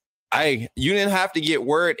Tide. Hey, you didn't have to get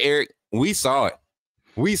word, Eric. We saw it.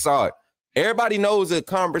 Everybody knows the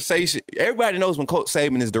conversation. Everybody knows when Coach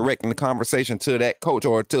Saban is directing the conversation to that coach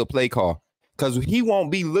or to a play call because he won't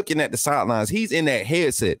be looking at the sidelines. He's in that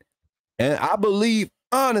headset. And I believe,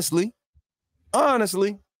 honestly,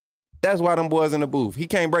 that's why them boys in the booth. He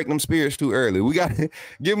can't break them spirits too early. We got to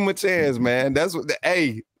give him a chance, man. That's what,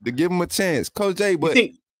 to give him a chance. Coach J, but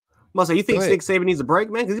you think Nick Saban needs a break,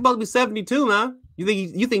 man? Because he's about to be 72, man.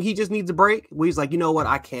 You think he just needs a break? Where he's like, you know what?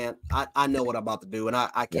 I can't. I know what I'm about to do, and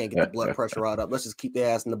I can't get the blood pressure right up. Let's just keep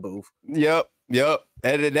their ass in the booth. Yep.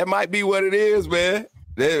 And that might be what it is, man.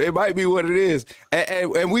 It might be what it is.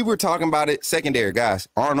 And we were talking about it. Secondary, guys.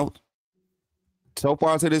 Arnold. So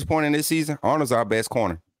far to this point in this season, Arnold's our best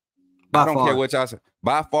corner. I don't care what y'all say.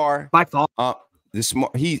 By far.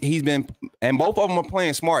 He's been, and both of them are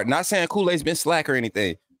playing smart. Not saying Kool-Aid's been slack or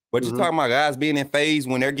anything, but you're talking about guys being in phase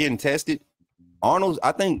when they're getting tested.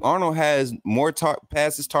 I think Arnold has more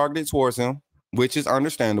passes targeted towards him, which is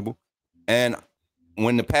understandable. And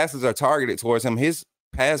when the passes are targeted towards him, his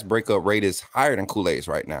pass breakup rate is higher than Kool-Aid's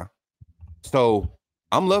right now. So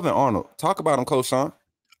I'm loving Arnold. Talk about him, Coach Shawn.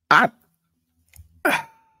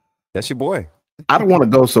 That's your boy. I don't want to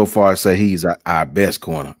go so far as say he's our best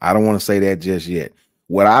corner. I don't want to say that just yet.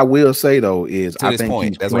 What I will say though is to this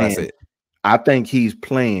point, that's what I said. I think he's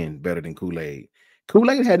playing better than Kool-Aid.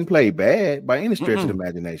 Kool-Aid hadn't played bad by any stretch of the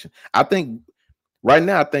imagination. I think right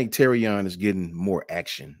now, I think Terrion is getting more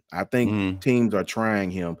action. I think teams are trying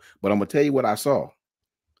him, but I'm gonna tell you what I saw.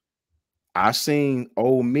 I seen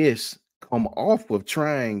Ole Miss come off of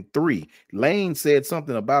trying 3. Lane said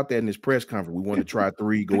something about that in his press conference. We want to try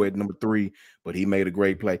 3, go at number 3, but he made a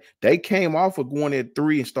great play. They came off of going at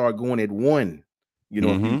 3 and started going at 1, a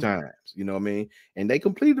few times. You know what I mean? And they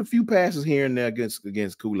completed a few passes here and there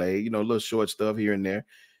against Kool-Aid, a little short stuff here and there.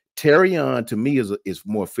 Terrion to me is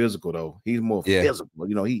more physical though. He's more physical.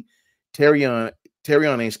 Terrion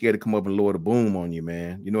ain't scared to come up and lower the boom on you,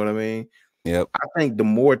 man. You know what I mean? Yep. I think the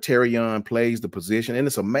more Terrion plays the position, and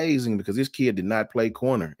it's amazing because this kid did not play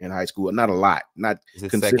corner in high school, not a lot, not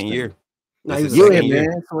consistent. Second year. No,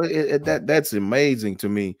 man. So that's amazing to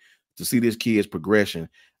me to see this kid's progression.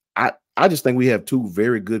 I just think we have 2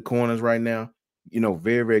 very good corners right now.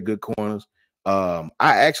 Very, very good corners. I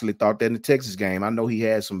actually thought that in the Texas game. I know he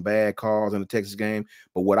had some bad calls in the Texas game,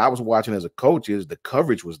 but what I was watching as a coach is the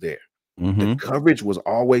coverage was there. The coverage was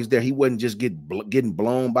always there. He wasn't just getting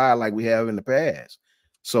blown by like we have in the past.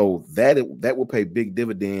 So that will pay big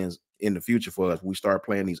dividends in the future for us. We start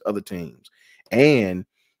playing these other teams. And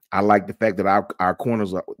I like the fact that our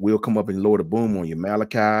corners will come up and lower the boom on you.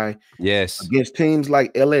 Malachi. Yes. Against teams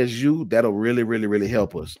like LSU, that'll really, really, really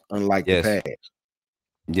help us, unlike the past.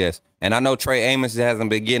 Yes. And I know Trey Amos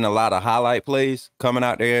hasn't been getting a lot of highlight plays coming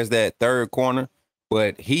out there as that third corner,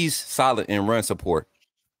 but he's solid in run support.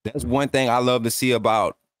 That's one thing I love to see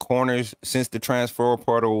about corners since the transfer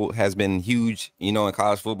portal has been huge, in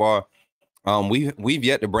college football. We've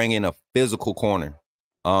yet to bring in a physical corner.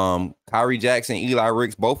 Kyrie Jackson, Eli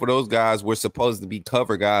Ricks, both of those guys were supposed to be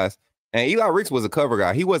cover guys. And Eli Ricks was a cover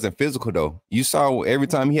guy. He wasn't physical, though. You saw every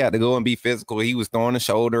time he had to go and be physical, he was throwing the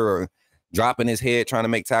shoulder or dropping his head, trying to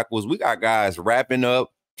make tackles. We got guys wrapping up,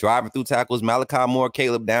 driving through tackles. Malachi Moore,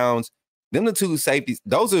 Caleb Downs. Them the 2 safeties.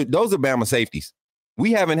 Those are Bama safeties.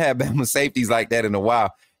 We haven't had Bama safeties like that in a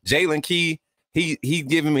while. Jalen Key, he's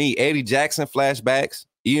giving me Eddie Jackson flashbacks.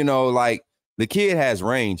 The kid has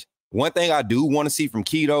range. One thing I do want to see from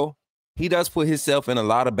Key, though, he does put himself in a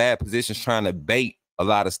lot of bad positions trying to bait a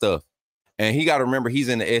lot of stuff. And he got to remember he's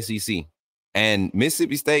in the SEC. And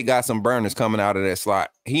Mississippi State got some burners coming out of that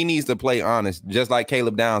slot. He needs to play honest, just like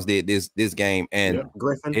Caleb Downs did this game. And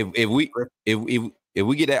if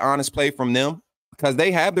we get that honest play from them, because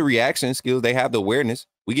they have the reaction skills, they have the awareness,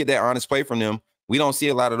 we get that honest play from them. We don't see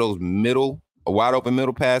a lot of those wide open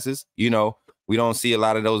middle passes. We don't see a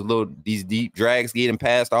lot of these deep drags getting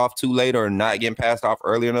passed off too late or not getting passed off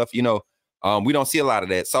early enough. We don't see a lot of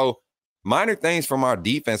that. So minor things from our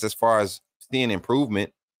defense as far as seeing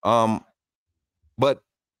improvement. But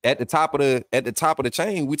at the top of the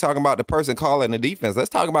chain, we talking about the person calling the defense. Let's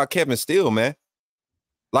talk about Kevin Steele, man.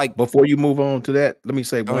 Like, before you move on to that, let me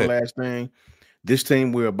say one last thing. This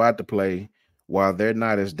team we're about to play, while they're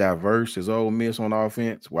not as diverse as Ole Miss on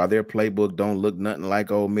offense, while their playbook don't look nothing like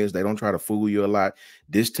Ole Miss, they don't try to fool you a lot.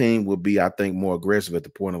 This team will be, I think, more aggressive at the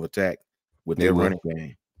point of attack with their running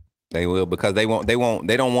game. They will, because they don't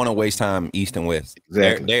want to waste time east and west.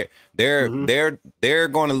 Exactly. They're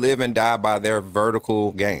going to live and die by their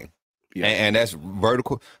vertical game. Yeah. And that's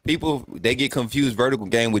vertical. People, they get confused vertical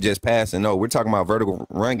game with just passing. No, we're talking about vertical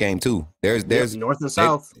run game too. There's north and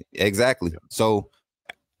south. Exactly. So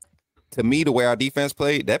to me, the way our defense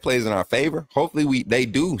played, that plays in our favor. Hopefully they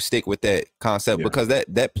do stick with that concept because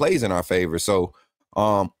that plays in our favor. So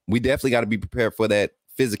we definitely got to be prepared for that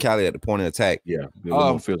physicality at the point of attack. Yeah, a little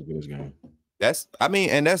more physical this game. That's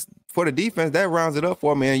for the defense. That rounds it up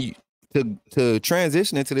for me. And to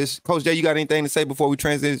transition into this, Coach Jay, you got anything to say before we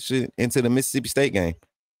transition into the Mississippi State game?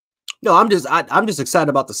 No, I'm just excited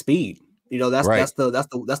about the speed. That's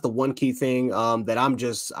the one key thing that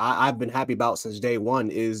I've been happy about since day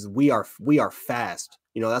one is we are fast.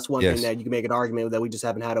 That's one thing that you can make an argument that we just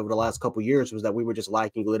haven't had over the last couple of years, was that we were just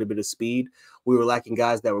lacking a little bit of speed. We were lacking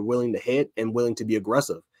guys that were willing to hit and willing to be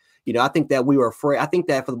aggressive. I think that we were afraid. I think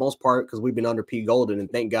that for the most part, because we've been under Pete Golden, and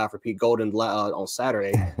thank God for Pete Golden on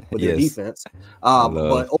Saturday with their defense.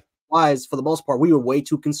 But otherwise, for the most part, we were way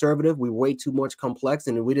too conservative. We were way too much complex,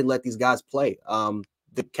 and we didn't let these guys play.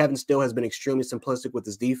 Kevin Steele has been extremely simplistic with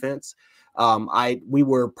his defense. We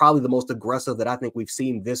were probably the most aggressive that I think we've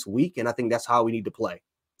seen this week, and I think that's how we need to play.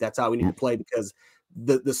 That's how we need to play, because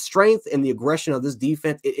the strength and the aggression of this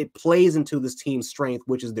defense, it plays into this team's strength,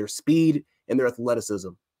 which is their speed and their athleticism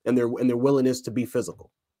and their willingness to be physical.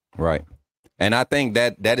 Right. And I think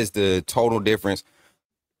that is the total difference.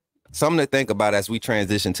 something to think about as we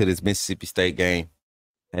transition to this Mississippi State game.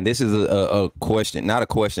 And this is a question, not a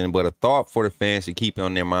question, but a thought for the fans to keep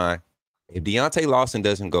on their mind. If Deontay Lawson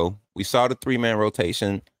doesn't go, we saw the 3-man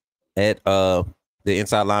rotation at the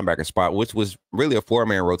inside linebacker spot, which was really a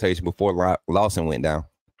 4-man rotation before Lawson went down.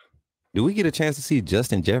 Do we get a chance to see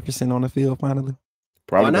Justin Jefferson on the field finally?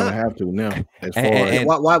 Probably gonna have to now.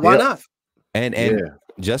 Why not? And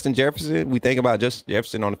Justin Jefferson, we think about Justin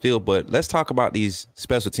Jefferson on the field, but let's talk about these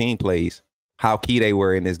special team plays, how key they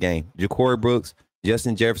were in this game. Ja'Cory Brooks,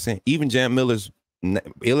 Justin Jefferson, even Jam Miller's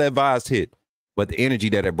ill-advised hit, but the energy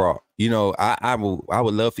that it brought. You know, I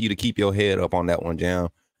would love for you to keep your head up on that one, Jam.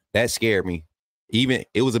 That scared me. Even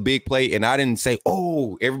it was a big play, and I didn't say,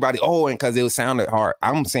 oh, everybody, oh, and because it sounded hard.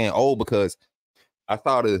 I'm saying, oh, because I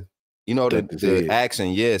thought of, you know, the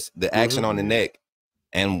action, the action on the neck.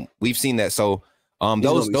 And we've seen that. So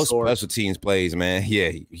those special teams plays, man.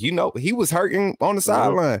 Yeah, you know, he was hurting on the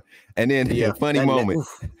sideline. And then funny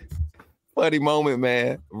moment,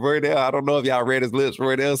 man. Verdell, I don't know if y'all read his lips.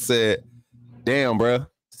 Verdell said, damn, bro,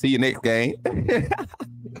 see you next game.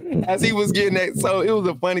 As he was getting that. So it was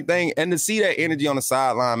a funny thing. And to see that energy on the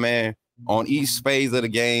sideline, man, on each phase of the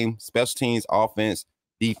game, special teams, offense,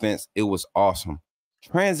 defense, it was awesome.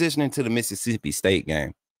 Transitioning to the Mississippi State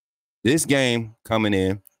game. This game coming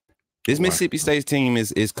in, this Mississippi State team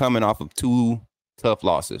is coming off of 2 tough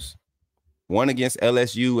losses. One against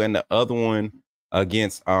LSU and the other one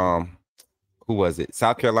against who was it?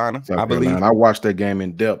 South Carolina, I believe. I watched that game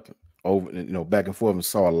in depth over, you know, back and forth, and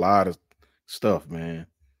saw a lot of stuff, man.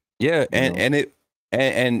 Yeah,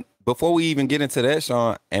 and before we even get into that,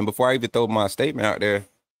 Shawn, and before I even throw my statement out there,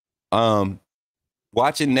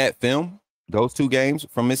 watching that film, those 2 games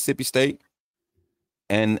from Mississippi State,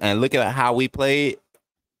 and looking at how we played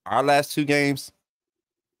our last 2 games,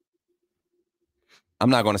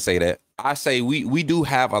 I'm not going to say that. I say we do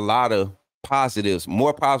have a lot of positives,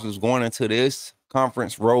 more positives going into this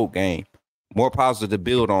conference road game, more positives to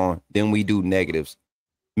build on than we do negatives.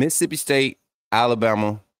 Mississippi State,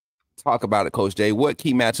 Alabama, talk about it, Coach Jay. What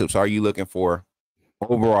key matchups are you looking for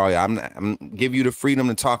overall? I'm give you the freedom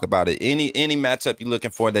to talk about it. Any matchup you're looking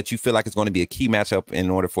for that you feel like is going to be a key matchup in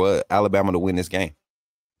order for Alabama to win this game?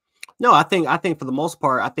 No, I think for the most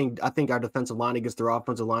part, I think our defensive line against their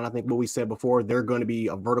offensive line, I think what we said before, they're going to be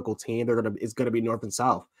a vertical team. It's going to be north and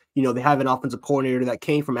south. You know, they have an offensive coordinator that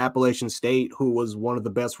came from Appalachian State, who was one of the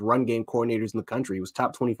best run game coordinators in the country. He was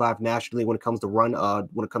top 25 nationally when it comes to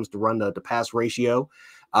the pass ratio.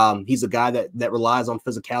 He's a guy that relies on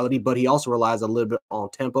physicality, but he also relies a little bit on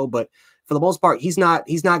tempo. But for the most part, he's not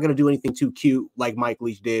going to do anything too cute like Mike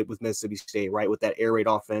Leach did with Mississippi State, right? With that air raid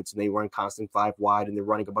offense, and they run constant 5 wide, and they're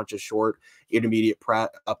running a bunch of short, intermediate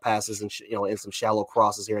passes and and some shallow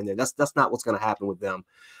crosses here and there. That's not what's going to happen with them.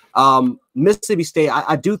 Mississippi State,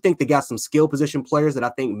 I do think they got some skill position players that I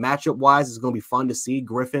think matchup wise is going to be fun to see.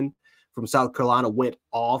 Griffin from South Carolina went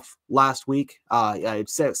off last week.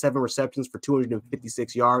 7 receptions for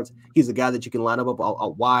 256 yards. He's a guy that you can line up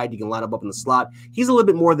wide. You can line up in the slot. He's a little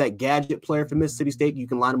bit more of that gadget player for Mississippi State. You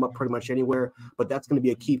can line him up pretty much anywhere, but that's going to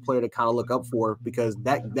be a key player to kind of look up for, because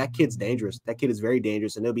that kid's dangerous. That kid is very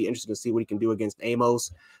dangerous, and it'll be interesting to see what he can do against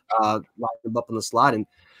Amos, line him up in the slot.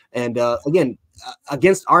 And again,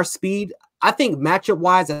 against our speed, I think matchup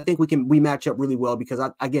wise, I think we match up really well, because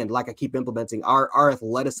again, like I keep implementing, our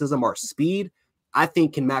athleticism, our speed, I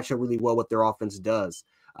think can match up really well what their offense does.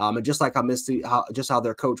 And just like how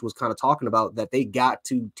their coach was kind of talking about, that they got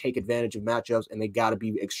to take advantage of matchups and they got to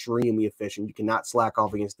be extremely efficient. You cannot slack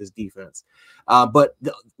off against this defense. But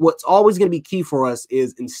what's always going to be key for us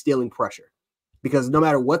is instilling pressure, because no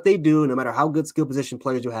matter what they do, no matter how good skill position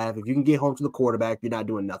players you have, if you can get home to the quarterback, you're not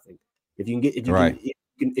doing nothing. If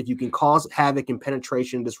you can cause havoc and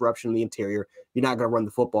penetration and disruption in the interior, you're not going to run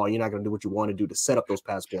the football. You're not going to do what you want to do to set up those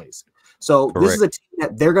pass plays. So Correct. This is a team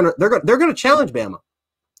that they're going to challenge Bama,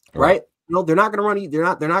 right? You know, they're not going to run.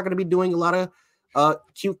 They're not going to be doing a lot of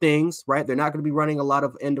cute things, right? They're not going to be running a lot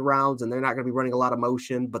of end arounds, and they're not going to be running a lot of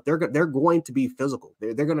motion. But they're going to be physical.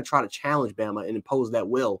 They're going to try to challenge Bama and impose that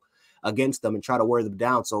will against them and try to wear them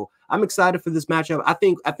down. So I'm excited for this matchup. I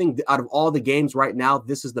think out of all the games right now,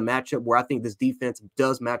 this is the matchup where I think this defense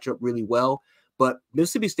does match up really well. But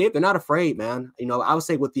Mississippi State, they're not afraid, man. You know, I would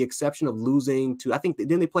say with the exception of losing to, I think,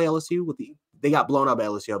 didn't they play LSU they got blown up by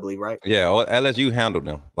LSU, I believe, right? Yeah, well, LSU handled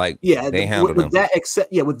them. They handled them.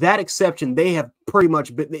 With that exception, they have pretty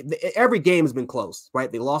much been, every game has been close,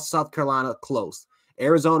 right? They lost South Carolina close.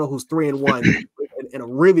 Arizona, who's 3-1 in a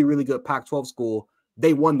really, really good Pac-12 school,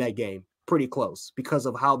 they won that game. pretty close because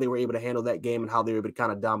of how they were able to handle that game and how they were able to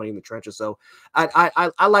kind of dominate in the trenches. So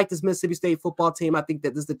I like this Mississippi State football team. I think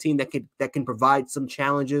that this is the team that can provide some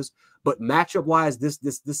challenges, but matchup wise, this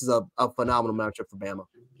is a phenomenal matchup for Bama.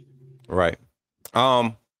 Right.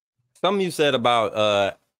 Something you said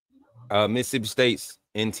about Mississippi State's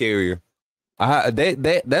interior.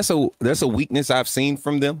 That's a weakness I've seen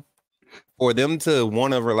from them. For them to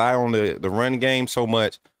want to rely on the run game so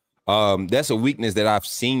much, that's a weakness that I've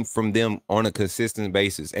seen from them on a consistent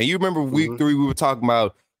basis. And you remember week 3, we were talking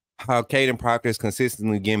about how Caden Proctor is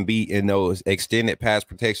consistently getting beat in those extended pass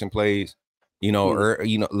protection plays.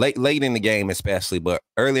 Late in the game especially, but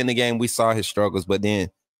early in the game we saw his struggles. But then,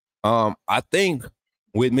 I think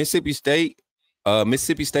with Mississippi State,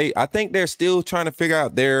 I think they're still trying to figure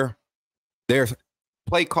out their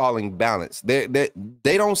play calling balance. They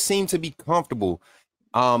don't seem to be comfortable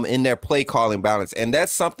in their play calling balance, and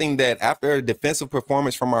that's something that after a defensive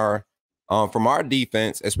performance from our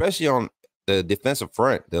defense, especially on the defensive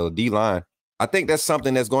front, the D line, I think that's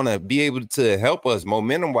something that's going to be able to help us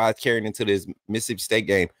momentum wise carrying into this Mississippi State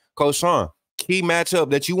game. Coach Shawn, key matchup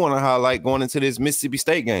that you want to highlight going into this Mississippi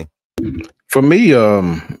State game? For me,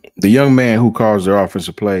 the young man who calls their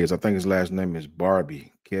offensive plays, I think his last name is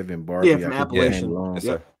Barbie. Kevin Barbie. Yeah, from Appalachian. Yes,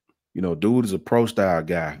 sir. Dude is a pro style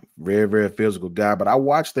guy, very, very physical guy. But I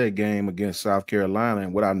watched that game against South Carolina,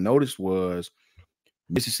 and what I noticed was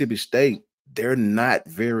Mississippi State, they're not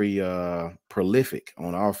very prolific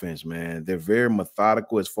on offense, man. They're very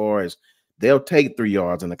methodical as far as they'll take 3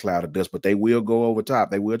 yards in a cloud of dust, but they will go over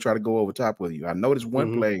top. They will try to go over top with you. I noticed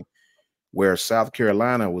one play where South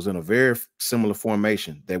Carolina was in a very similar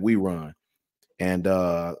formation that we run, and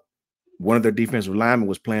one of their defensive linemen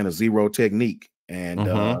was playing a zero technique,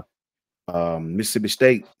 and Mississippi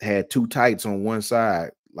State had 2 tights on one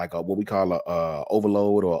side, like what we call a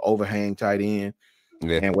overload or overhang tight end.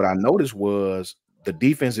 Yeah. And what I noticed was the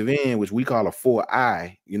defensive end, which we call a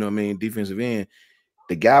 4-eye, defensive end,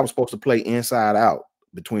 the guy was supposed to play inside out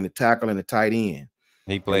between the tackle and the tight end.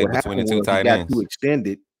 He played between the 2 tight ends. Got too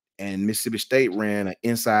extended, and Mississippi State ran an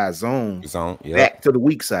inside zone back to the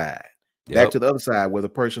weak side. Back to the other side where the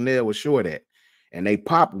personnel was short at, and they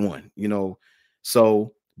popped one,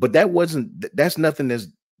 So, but that's nothing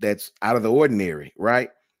that's out of the ordinary, right?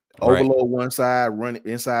 Overload one side, run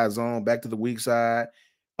inside zone, back to the weak side,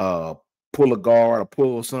 pull a guard or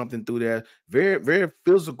pull something through there. Very, very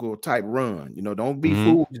physical type run. Don't be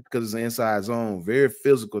fooled because it's an inside zone. Very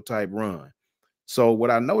physical type run. So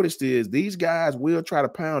what I noticed is these guys will try to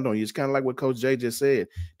pound on you. It's kind of like what Coach Jay just said.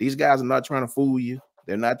 These guys are not trying to fool you.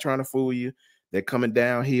 They're not trying to fool you. They're coming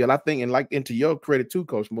downhill. I think, and to your credit too,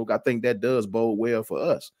 Coach Smook, I think that does bode well for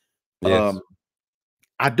us. Yes.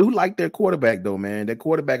 I do like their quarterback though, man. Their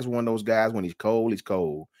quarterback is one of those guys. When he's cold, he's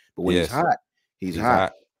cold. But when he's hot, he's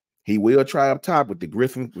hot. He will try up top with the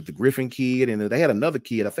Griffin kid, and they had another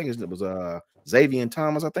kid. I think it was Xavier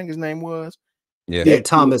Thomas. I think his name was. Yeah,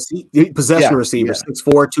 Thomas. He possession receiver, 6'4",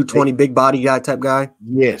 220, big body guy type guy.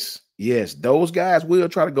 Yes, those guys will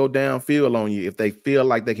try to go downfield on you if they feel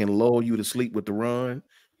like they can lull you to sleep with the run.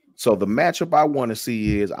 So the matchup I want to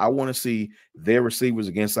see is I want to see their receivers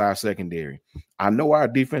against our secondary. I know our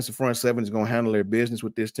defensive front seven is going to handle their business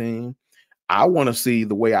with this team. I want to see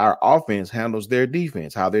the way our offense handles their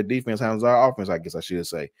defense, how their defense handles our offense, I guess I should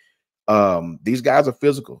say. These guys are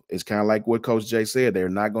physical. It's kind of like what Coach Jay said. They're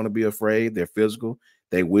not going to be afraid. They're physical.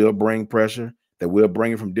 They will bring pressure. They will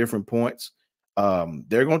bring it from different points.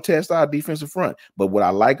 They're going to test our defensive front. But what I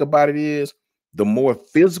like about it is the more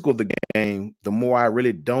physical the game, the more I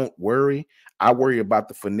really don't worry. I worry about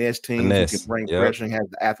the finesse teams who can bring pressure and have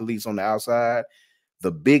the athletes on the outside.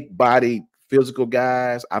 The big body physical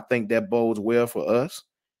guys, I think that bodes well for us.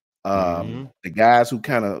 The guys who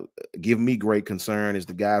kind of give me great concern is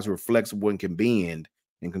the guys who are flexible and can bend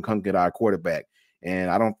and can come get our quarterback. And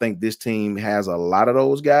I don't think this team has a lot of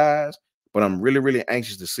those guys, but I'm really, really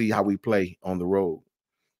anxious to see how we play on the road.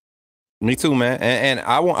 Me too, man. And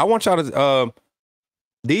I want y'all to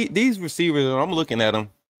these receivers, and I'm looking at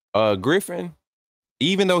them. Griffin,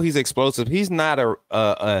 even though he's explosive, he's not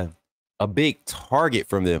a big target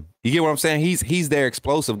from them. You get what I'm saying? He's their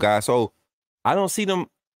explosive guy. So I don't see them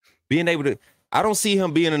being able to. I don't see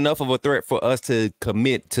him being enough of a threat for us to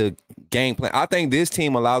commit to game plan. I think this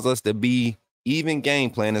team allows us to be even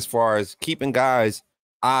game plan as far as keeping guys'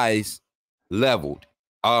 eyes leveled.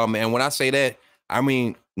 And when I say that, I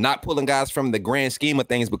mean not pulling guys from the grand scheme of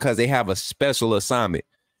things because they have a special assignment.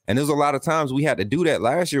 And there's a lot of times we had to do that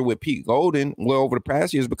last year with Pete Golden, well over the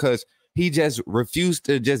past years, because he just refused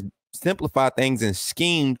to just simplify things and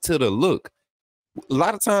scheme to the look. A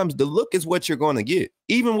lot of times the look is what you're going to get.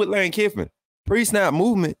 Even with Lane Kiffin, pre-snap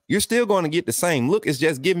movement, you're still going to get the same look. It's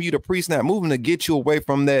just giving you the pre-snap movement to get you away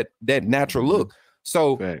from that natural look.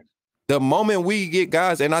 So the moment we get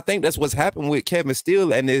guys, and I think that's what's happened with Kevin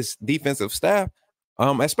Steele and his defensive staff,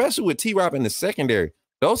 especially with T-Rob in the secondary,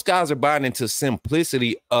 those guys are buying into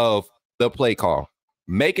simplicity of the play call,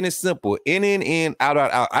 making it simple, in, out,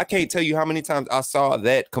 out. I can't tell you how many times I saw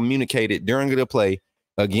that communicated during the play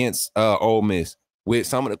against Ole Miss. With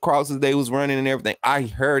some of the crosses they was running and everything, I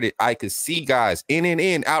heard it. I could see guys in,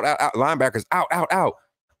 out, linebackers out.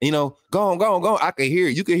 You know, go on. I could hear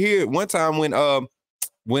it. You could hear it one time when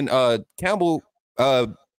Campbell,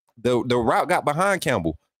 the route got behind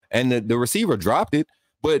Campbell and the receiver dropped it,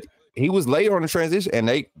 but he was late on the transition and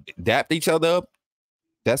they dapped each other up.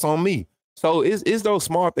 That's on me. So it's those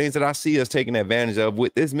small things that I see us taking advantage of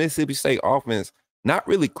with this Mississippi State offense, not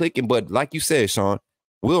really clicking, but like you said, Shawn,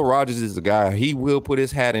 Will Rogers is the guy. He will put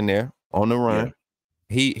his hat in there on the run.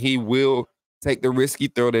 Yeah. He will take the risky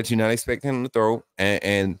throw that you're not expecting him to throw.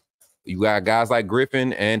 And you got guys like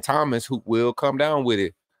Griffin and Thomas who will come down with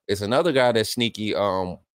it. It's another guy that's sneaky,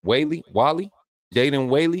 Jaden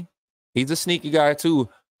Whaley. He's a sneaky guy too.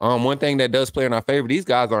 One thing that does play in our favor, these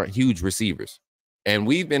guys aren't huge receivers. And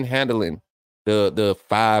we've been handling the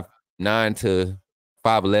 5'9" to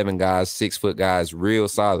 5'11" guys, 6 foot guys, real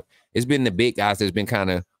solid. It's been the big guys that's been kind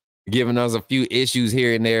of giving us a few issues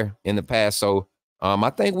here and there in the past. So I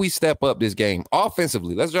think we step up this game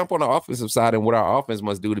offensively. Let's jump on the offensive side and what our offense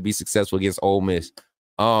must do to be successful against Ole Miss.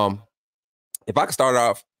 If I could start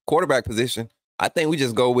off quarterback position, I think we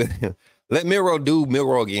just go with him. Let Milroe do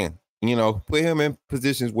Milroe again. You know, put him in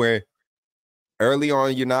positions where early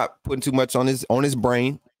on you're not putting too much on his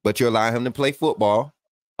brain, but you allow him to play football.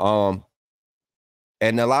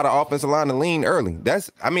 And a lot of offensive line to lean early. That's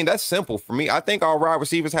simple for me. I think our wide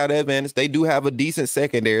receivers have the advantage. They do have a decent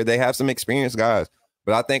secondary. They have some experienced guys.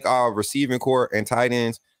 But I think our receiving core and tight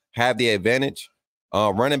ends have the advantage.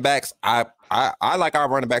 Running backs, I like our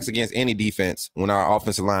running backs against any defense when our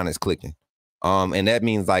offensive line is clicking. And that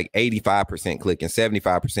means like 85% clicking,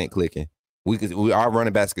 75% clicking. Our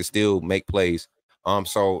running backs can still make plays.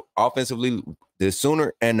 So offensively, the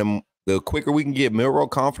sooner and the quicker we can get Milroe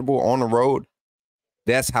comfortable on the road,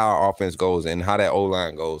 that's how our offense goes and how that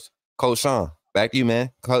O-line goes. Coach Shawn, back to you, man.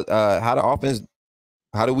 How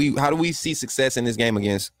do we see success in this game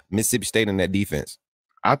against Mississippi State in that defense?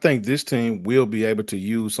 I think this team will be able to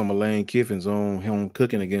use some of Lane Kiffin's on him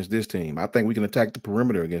cooking against this team. I think we can attack the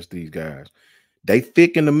perimeter against these guys. They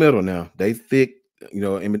thick in the middle now. They thick, you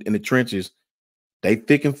know, in the trenches. They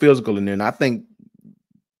thick and physical in there. And I think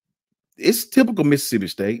it's typical Mississippi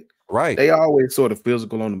State. Right. They always sort of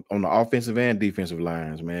physical on the offensive and defensive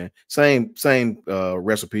lines, man. Same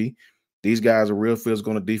recipe. These guys are real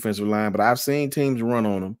physical on the defensive line, but I've seen teams run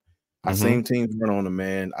on them.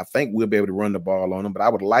 Man. I think we'll be able to run the ball on them, but I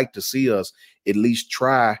would like to see us at least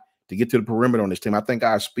try to get to the perimeter on this team. I think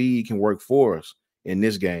our speed can work for us in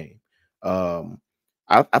this game.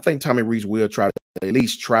 I think Tommy Rees will try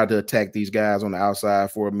to attack these guys on the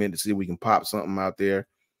outside for a minute to see if we can pop something out there.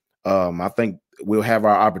 I think we'll have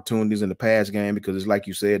our opportunities in the pass game because it's like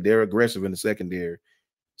you said, they're aggressive in the secondary.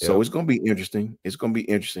 So It's going to be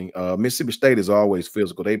interesting. Mississippi State is always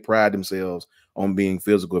physical. They pride themselves on being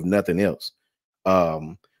physical, if nothing else.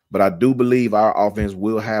 But I do believe our offense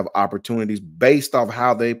will have opportunities based off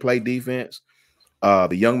how they play defense.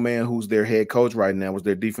 The young man who's their head coach right now was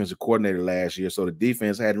their defensive coordinator last year. So the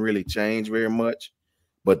defense hadn't really changed very much,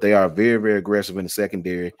 but they are very, very aggressive in the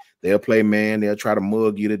secondary. They'll play man. They'll try to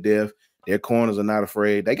mug you to death. Their corners are not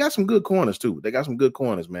afraid. They got some good corners too. They got some good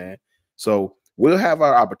corners, man. So we'll have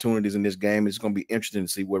our opportunities in this game. It's going to be interesting to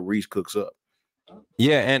see what Reese cooks up.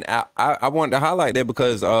 Yeah, and I wanted to highlight that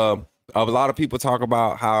because a lot of people talk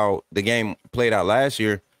about how the game played out last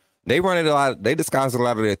year. They run it a lot. They disguise a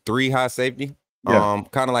lot of their 3 high safety. Kind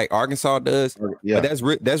of like Arkansas does. But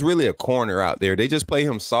that's really a corner out there. They just play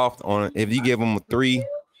him soft on it. If you give them a 3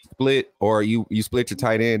 split or you split your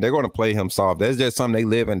tight end, they're going to play him soft. That's just something they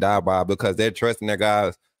live and die by because they're trusting their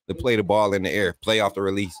guys to play the ball in the air, play off the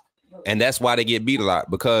release. And that's why they get beat a lot,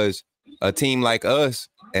 because a team like us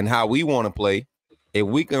and how we want to play, if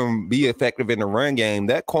we can be effective in the run game,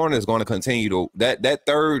 that corner is going to continue to that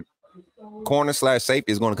third corner /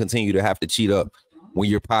 safety is going to continue to have to cheat up when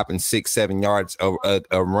you're popping 6-7 yards of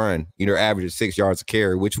a run. You know, average 6 yards a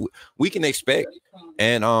carry, which we can expect.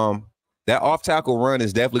 And that off tackle run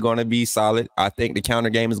is definitely going to be solid. I think the counter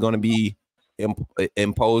game is going to be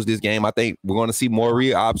imposed this game. I think we're going to see more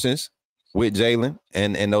read options with Jalen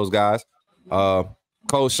and those guys.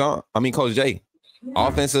 Coach Jay,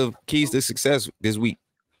 offensive keys to success this week.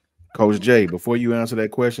 Coach Jay, before you answer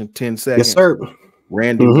that question, 10 seconds. Yes, sir.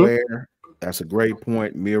 Randy Blair, That's a great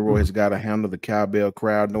point. Miro has got to handle the cowbell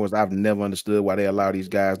crowd noise. I've never understood why they allow these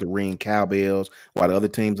guys to ring cowbells while the other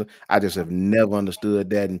teams. I just have never understood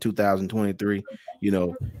that in 2023.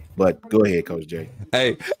 But go ahead, Coach Jay.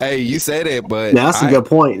 Hey, you said it, but Now, that's a good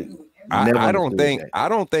point. Never I don't understood think that. I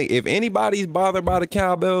don't think if anybody's bothered by the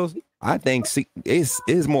cowbells, I think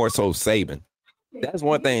it's more so Saban. That's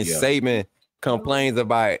one thing Saban complains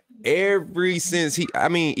about since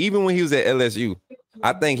even when he was at LSU,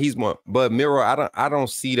 I think he's more. But Miro, I don't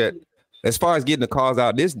see that. As far as getting the calls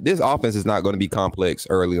out, this offense is not going to be complex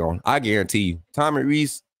early on. I guarantee you. Tommy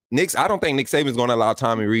Rees, I don't think Nick Saban's going to allow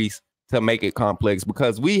Tommy Rees to make it complex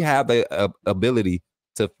because we have the ability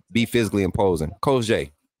to be physically imposing. Coach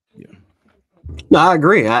Jay. Yeah. No, I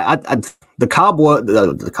agree. The Cowboys,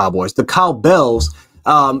 the cowbells.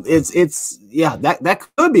 That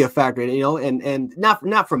could be a factor, and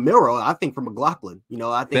not from Miro. I think from McLaughlin.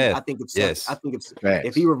 I think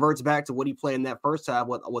if he reverts back to what he played in that first half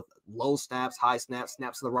with low snaps, high snaps,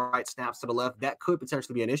 snaps to the right, snaps to the left, that could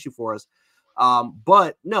potentially be an issue for us.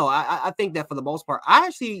 But no, I think that for the most part, I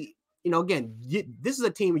actually. Again, this is a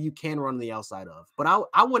team where you can run on the outside of, but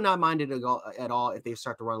I would not mind it at all if they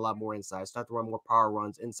start to run a lot more inside, start to run more power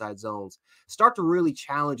runs, inside zones, start to really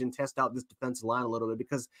challenge and test out this defensive line a little bit,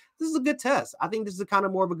 because this is a good test. I think this is kind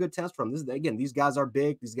of more of a good test from this. Again, these guys are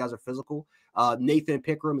big, these guys are physical. Nathan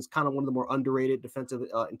Pickram is kind of one of the more underrated defensive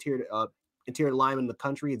interior lineman in the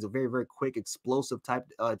country. It's a very, very quick, explosive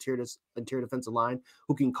type interior defensive line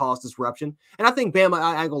who can cause disruption. And I think Bama,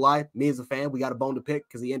 I ain't gonna lie, me as a fan, we got a bone to pick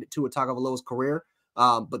because he ended Tua Tagovailoa's career.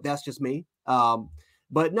 But that's just me.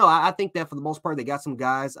 But no, I think that for the most part, they got some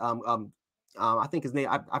guys. I think his name,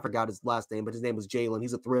 I forgot his last name, but his name was Jalen.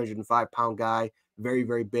 He's a 305-pound guy, very,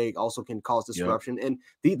 very big, also can cause disruption. And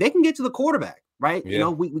they can get to the quarterback, right? Yeah.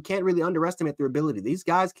 We can't really underestimate their ability. These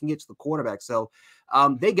guys can get to the quarterback. So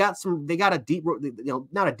they got a deep,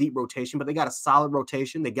 not a deep rotation, but they got a solid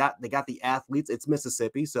rotation. They got the athletes. It's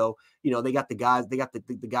Mississippi. So, they got the guys, the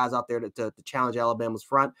guys out there to challenge Alabama's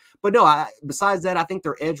front. But no, besides that, I think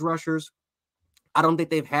their edge rushers, I don't think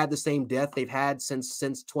they've had the same depth they've had since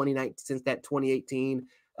 2019, since that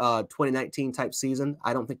 2019 type season.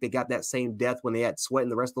 I don't think they got that same depth when they had Sweat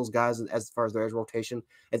and the rest of those guys as far as their edge rotation.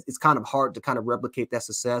 It's kind of hard to kind of replicate that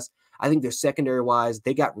success. I think they're secondary wise,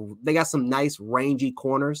 they got some nice rangy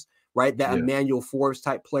corners, right? That Emmanuel Forbes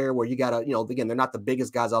type player where you got to, again, they're not the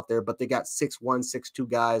biggest guys out there, but they got 6'1", 6'2"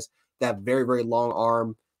 guys that have very, very long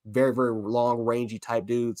arm, very, very long, rangy type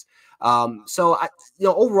dudes. So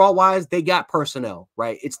overall wise, they got personnel,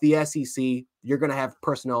 right? It's the SEC. You're going to have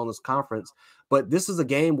personnel in this conference, but this is a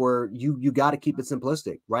game where you got to keep it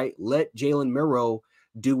simplistic, right? Let Jalen Miro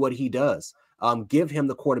do what he does. Give him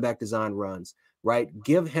the quarterback design runs, right?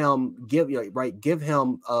 Give him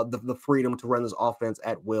the freedom to run this offense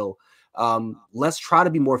at will. Let's try to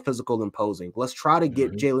be more physical than posing. Let's try to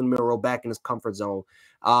get Jalen Miro back in his comfort zone.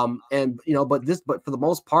 But for the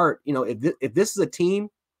most part, if this is a team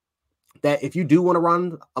that if you do want to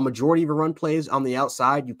run a majority of your run plays on the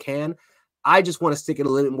outside, you can. I just want to stick it a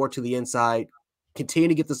little bit more to the inside, continue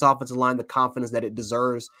to get this offensive line the confidence that it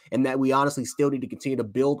deserves, and that we honestly still need to continue to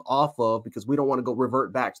build off of, because we don't want to go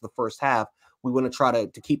revert back to the first half. We want to try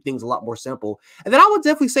to keep things a lot more simple. And then I would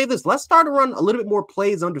definitely say this: let's start to run a little bit more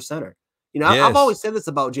plays under center. I've always said this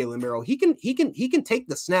about Jalen Miro. He can take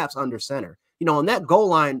the snaps under center. In that goal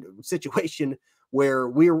line situation where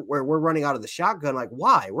we're running out of the shotgun, like,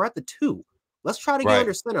 why? We're at the 2. Let's try to get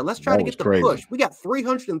under center. Let's try to get the push. We got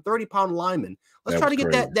 330-pound linemen. Let's try to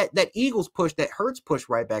get that Eagles push, that Hurts push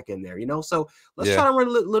right back in there. So let's try to run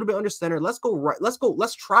a little bit under center. Let's go right.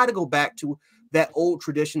 Let's try to go back to that old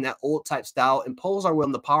tradition, that old type style, impose our will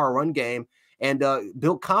in the power run game, and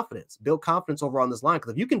build confidence over on this line.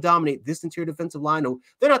 Because if you can dominate this interior defensive line,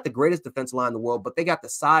 they're not the greatest defensive line in the world, but they got the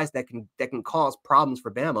size that can cause problems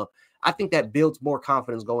for Bama. I think that builds more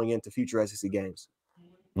confidence going into future SEC games.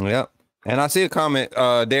 Yep. And I see a comment.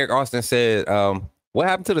 Derek Austin said, "What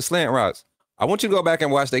happened to the slant routes?" I want you to go back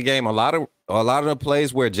and watch that game. A lot of the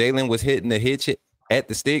plays where Jalen was hitting the hitch at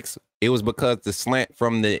the sticks, it was because the slant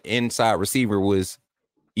from the inside receiver was,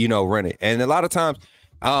 running. And a lot of times,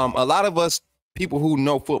 a lot of us people who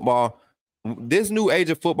know football, this new age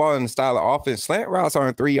of football and the style of offense, slant routes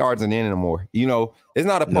aren't 3 yards and in anymore. It's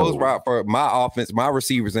not a post route for my offense, my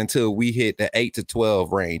receivers, until we hit the 8 to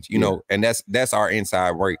 12 range. And that's our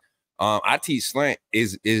inside work. I teach slant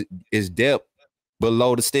is depth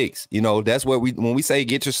below the sticks. That's what when we say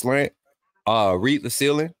get your slant, read the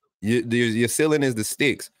ceiling. Your ceiling is the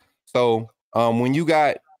sticks. So when you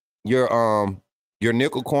got your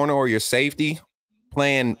nickel corner or your safety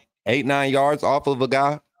playing 8-9 yards off of a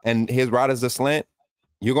guy and his route is a slant,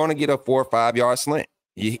 you're going to get a 4 or 5 yard slant.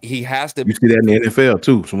 He has to. You see that in the NFL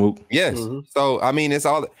too, Smook. Yes. So I mean, it's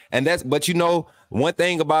all, and that's. But you know, one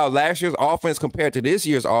thing about last year's offense compared to this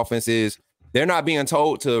year's offense is they're not being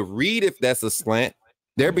told to read if that's a slant.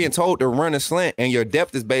 They're being told to run a slant, and your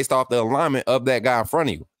depth is based off the alignment of that guy in front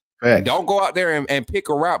of you. Right. Don't go out there and pick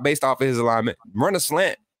a route based off of his alignment. Run a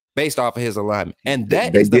slant based off of his alignment, and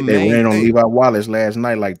that is the main thing. They ran on Levi Wallace last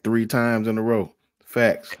night like 3 times in a row.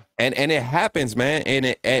 Facts. And it happens, man.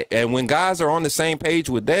 And when guys are on the same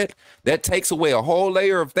page with that, that takes away a whole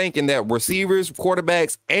layer of thinking that receivers,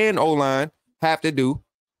 quarterbacks, and O-line have to do.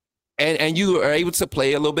 And you are able to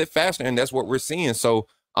play a little bit faster, and that's what we're seeing. So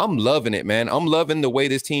I'm loving it, man. I'm loving the way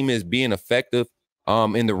this team is being effective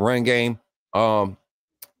in the run game.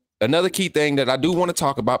 Another key thing that I do want to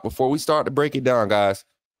talk about before we start to break it down, guys,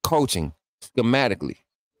 coaching schematically.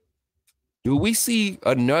 Do we see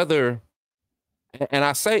another? And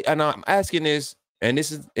I'm asking this, and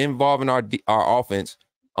this is involving our offense.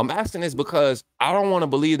 I'm asking this because I don't want to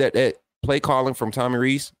believe that play calling from Tommy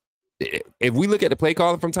Rees. If we look at the play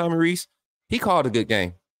calling from Tommy Rees, he called a good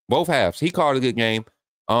game. Both halves, he called a good game.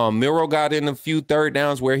 Miro got in a few third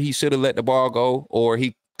downs where he should have let the ball go, or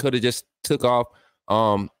he could have just took off.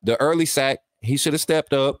 The early sack, he should have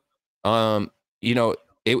stepped up. You know,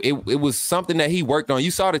 it was something that he worked on.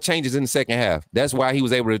 You saw the changes in the second half. That's why he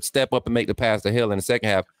was able to step up and make the pass to Hill in the second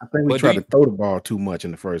half. I think we tried to throw the ball too much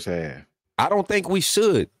in the first half. I don't think we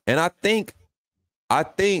should. And I think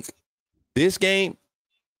this game,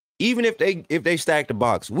 even if they stack the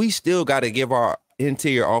box, we still got to give our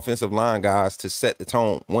interior offensive line guys to set the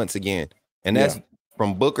tone once again. And that's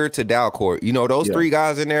from Booker to Dalcourt. You know, those 3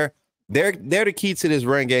 guys in there, they're the key to this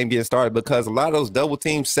run game getting started, because a lot of those double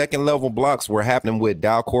team second level blocks were happening with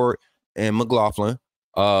Dalcourt and McLaughlin,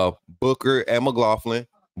 Booker and McLaughlin,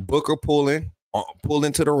 Booker pulling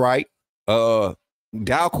to the right.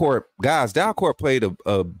 Dalcourt played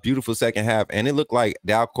a beautiful second half, and it looked like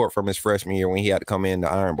Dalcourt from his freshman year when he had to come in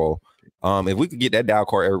the Iron Bowl. If we could get that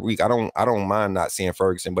Dalcourt every week, I don't mind not seeing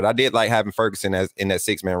Ferguson, but I did like having Ferguson as in that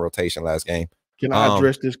 6-man rotation last game. Can I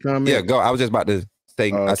address this comment? Yeah, go. I was just about to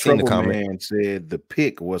say, I seen the comment. Man said the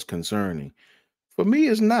pick was concerning. For me,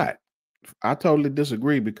 it's not. I totally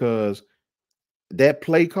disagree, because that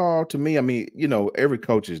play call, to me, I mean, you know, every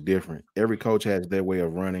coach is different. Every coach has their way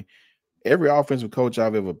of running. Every offensive coach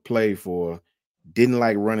I've ever played for didn't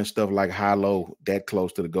like running stuff like high-low that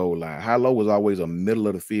close to the goal line. High-low was always a middle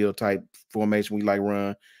of the field type formation we like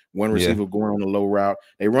run. One receiver going on a low route.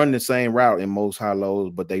 They run the same route in most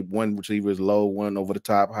high-lows, but one receiver is low, one over the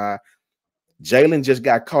top high. Jalen just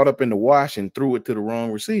got caught up in the wash and threw it to the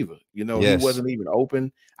wrong receiver. You know, he wasn't even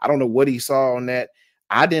open. I don't know what he saw on that.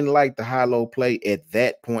 I didn't like the high-low play at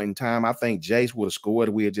that point in time. I think Jace would have scored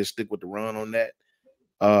if we had just stick with the run on that.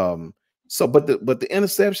 But the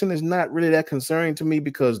interception is not really that concerning to me,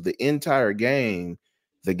 because the entire game,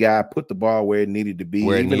 the guy put the ball where it needed to be.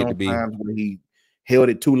 Even on times where he held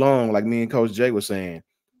it too long, like me and Coach Jay was saying.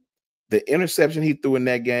 The interception he threw in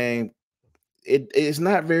that game, it's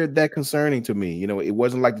not that concerning to me. You know, it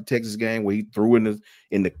wasn't like the Texas game where he threw in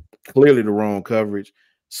the clearly the wrong coverage.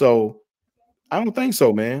 So I don't think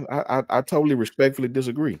so, man. I totally respectfully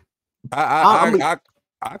disagree. I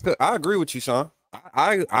agree with you, Shawn.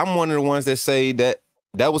 I'm one of the ones that say that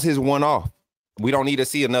was his one-off. We don't need to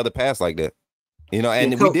see another pass like that, you know.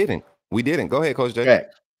 And we didn't. Go ahead, Coach Jay. Right.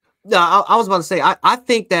 No, I was about to say, I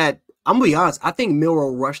think that, I'm gonna be honest, I think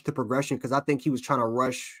Miro rushed the progression because I think he was trying to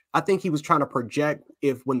rush. I think he was trying to project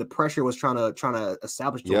when the pressure was trying to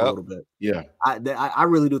establish a little bit. Yeah, I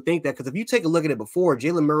really do think that, because if you take a look at it before,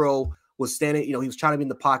 Jalen Miro was standing, you know, he was trying to be in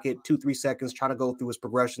the pocket 2-3 seconds, trying to go through his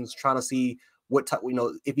progressions, trying to see what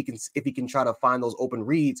if he can try to find those open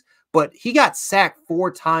reads. But he got sacked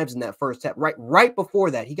 4 times in that first half. Right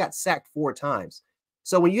before that, he got sacked 4 times.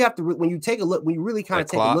 So when you take a look, when you really kind of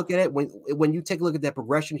take a look at it, when you take a look at that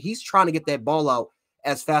progression, he's trying to get that ball out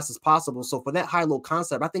as fast as possible. So for that high-low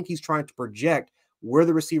concept, I think he's trying to project where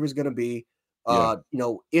the receiver is going to be, you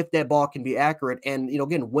know, if that ball can be accurate. And, you know,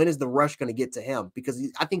 again, when is the rush going to get to him? Because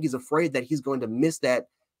I think he's afraid that he's going to miss that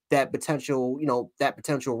potential, you know, that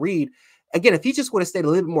potential read. Again, if he just would have stayed a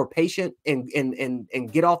little bit more patient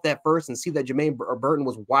and get off that first and see that Jermaine Burton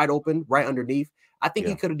was wide open right underneath, I think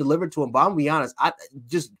he could have delivered to him. But I'm gonna be honest,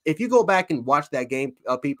 if you go back and watch that game,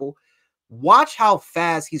 people, watch how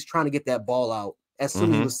fast he's trying to get that ball out as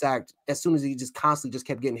soon as he was sacked, as soon as he just constantly just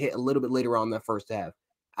kept getting hit a little bit later on in that first half.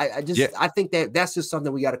 I think that's just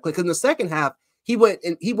something we got to click. Because in the second half, he went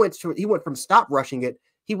from stop rushing it.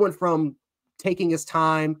 He went from taking his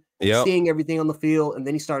time, seeing everything on the field, and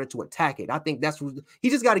then he started to attack it. I think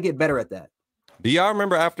he just got to get better at that. Do y'all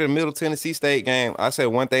remember after the Middle Tennessee State game, I said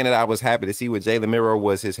one thing that I was happy to see with Jalen Miro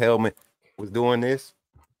was his helmet was doing this.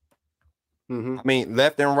 Mm-hmm. I mean,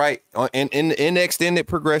 left and right, and in the extended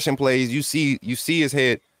progression plays, you see his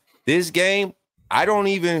head. This game, I don't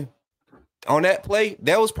even on that play.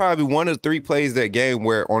 That was probably one of the 3 plays that game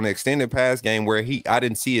where on the extended pass game where I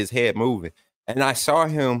didn't see his head moving, and I saw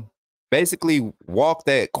him basically walk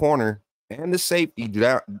that corner and the safety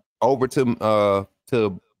down over to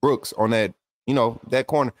Brooks on that that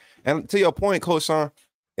corner. And to your point, Coach Shawn,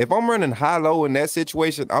 if I'm running high low in that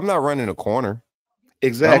situation, I'm not running a corner.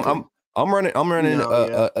 Exactly. I'm running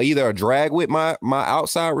either a drag with my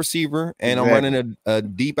outside receiver, and I'm running a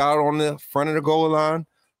deep out on the front of the goal line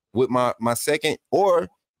with my second. Or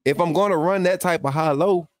if I'm going to run that type of high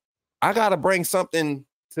low, I got to bring something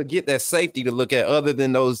to get that safety to look at other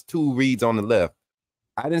than those 2 reads on the left.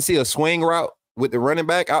 I didn't see a swing route with the running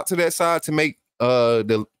back out to that side to make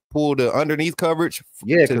pull the underneath coverage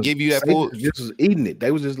to give you that pull. Just was eating it.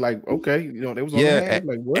 They was just like, okay, they was on the hand,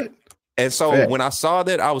 like what? And so when I saw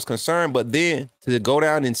that, I was concerned. But then to go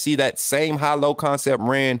down and see that same high-low concept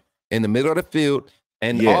ran in the middle of the field,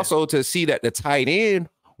 and also to see that the tight end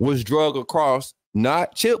was drug across,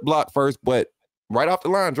 not chip block first, but right off the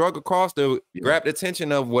line, drug across to grab the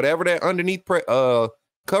attention of whatever that underneath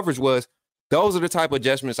coverage was. Those are the type of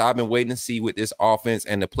adjustments I've been waiting to see with this offense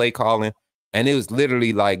and the play calling. And it was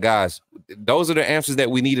literally like, guys, those are the answers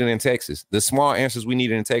that we needed in Texas. The small answers we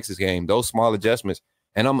needed in Texas game. Those small adjustments.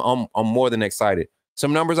 And I'm more than excited.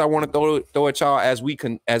 Some numbers I want to throw at y'all as we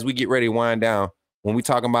get ready to wind down. When we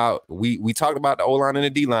talking about we talked about the O-line and the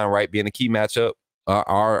D-line, right, being a key matchup.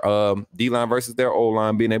 Our D-line versus their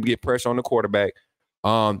O-line, being able to get pressure on the quarterback.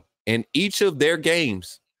 In each of their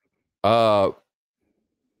games,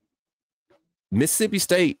 Mississippi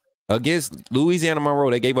State against Louisiana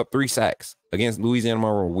Monroe, they gave up 3 sacks against Louisiana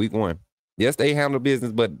Monroe week 1. Yes, they handled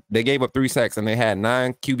business, but they gave up 3 sacks and they had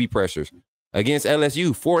 9 QB pressures. Against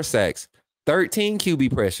LSU, 4 sacks, 13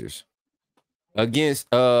 QB pressures. Against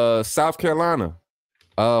South Carolina,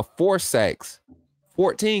 4 sacks,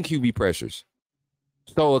 14 QB pressures.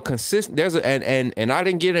 So a consistent and I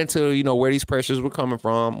didn't get into where these pressures were coming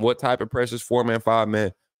from, what type of pressures, 4-man,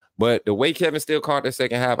 5-man. But the way Kevin still caught the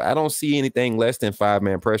second half, I don't see anything less than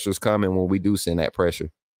 5-man pressures coming when we do send that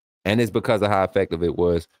pressure. And it's because of how effective it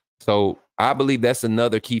was. So I believe that's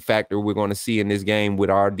another key factor we're going to see in this game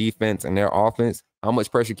with our defense and their offense. How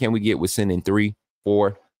much pressure can we get with sending 3,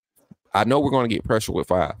 4? I know we're going to get pressure with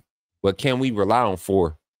 5, but can we rely on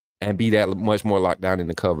 4 and be that much more locked down in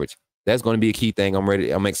the coverage? That's going to be a key thing.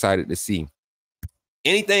 I'm excited to see.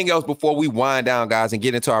 Anything else before we wind down, guys, and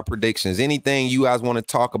get into our predictions? Anything you guys want to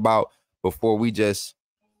talk about before we just...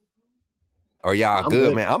 Or y'all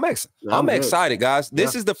good, man? I'm excited, guys.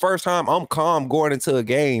 This is the first time I'm calm going into a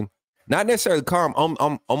game. Not necessarily calm.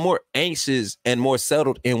 I'm more anxious and more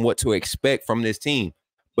settled in what to expect from this team,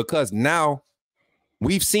 because now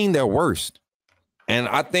we've seen their worst. And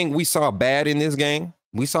I think we saw bad in this game.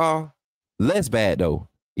 We saw less bad, though.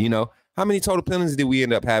 How many total penalties did we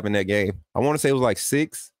end up having that game? I want to say it was like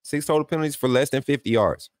 6 total penalties for less than 50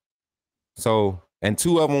 yards. So, and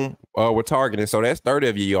 2 of them were targeted. So that's 30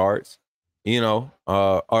 of your yards.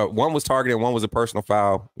 One was targeted, one was a personal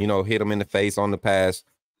foul. Hit him in the face on the pass,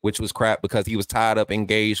 which was crap because he was tied up,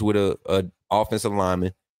 engaged with a offensive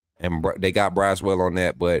lineman, and they got Braswell on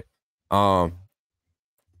that. But, and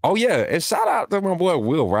shout out to my boy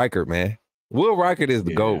Will Reichert, man. Will Reichert is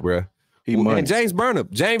the GOAT, bro. And James Burnham,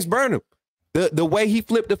 the way he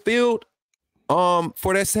flipped the field,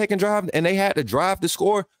 for that second drive, and they had to drive to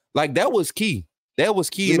score, like that was key. That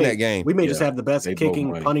was key in that game. We may just have the best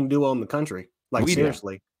kicking punting duo in the country. Like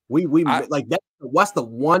seriously, we like that. What's the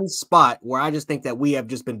one spot where I just think that we have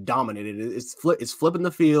just been dominated? It's flipping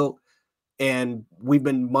the field, and we've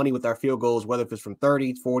been money with our field goals, whether it's from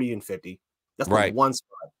 30, 40, and 50. That's the one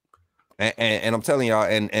spot. And I'm telling y'all,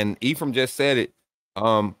 and Ephraim just said it.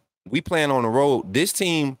 We playing on the road. This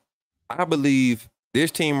team, I believe,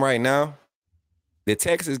 this team right now, the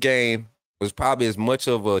Texas game was probably as much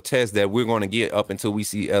of a test that we're going to get up until we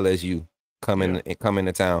see LSU come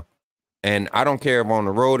into town. And I don't care if on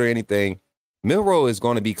the road or anything, Milroe is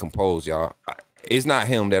going to be composed, y'all. It's not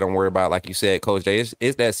him that I'm worried about, like you said, Coach Jay.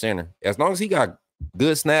 It's that center. As long as he got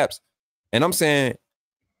good snaps, and I'm saying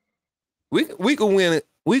we can win it.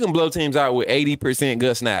 We can blow teams out with 80%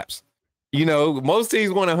 good snaps. Most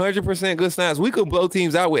teams want 100% good snaps. We could blow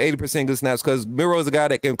teams out with 80% good snaps because Milroe's a guy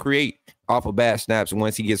that can create off of bad snaps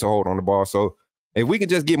once he gets a hold on the ball. So if we can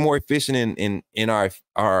just get more efficient in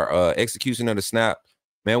our execution of the snap,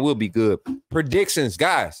 man, we'll be good. Predictions,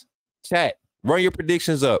 guys. Chat. Run your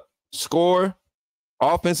predictions up. Score,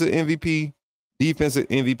 offensive MVP, defensive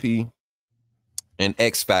MVP and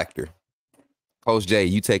X Factor. Coach Jay,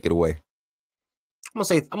 you take it away. I'm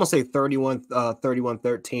gonna say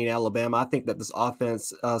 31-13 Alabama. I think that this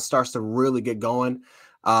offense starts to really get going.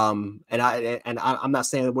 I'm not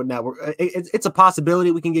saying it's a possibility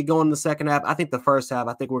we can get going in the second half. I think the first half,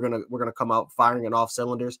 I think we're gonna come out firing it off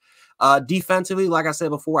cylinders. Defensively, like I said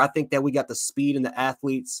before, I think that we got the speed and the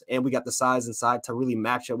athletes, and we got the size inside to really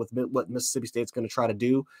match up with what Mississippi State's going to try to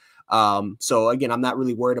do. So again, I'm not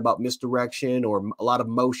really worried about misdirection or a lot of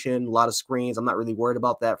motion, a lot of screens. I'm not really worried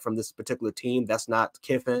about that from this particular team. That's not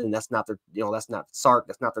Kiffin, and that's not their, that's not Sark.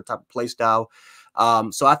 That's not their type of play style.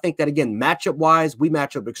 So I think that again, matchup wise, we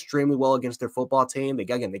match up extremely well against their football team. They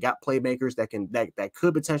got playmakers that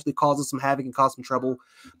could potentially cause us some havoc and cause some trouble.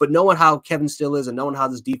 But knowing how Kevin Steele is, and knowing how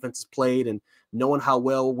this defense is played, and knowing how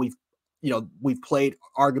well we've played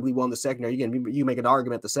arguably well in the secondary. Again, you make an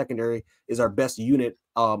argument the secondary is our best unit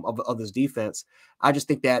of this defense. I just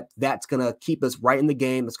think that that's going to keep us right in the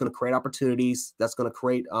game. That's going to create opportunities. That's going to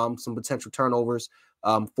create some potential turnovers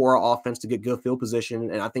for our offense to get good field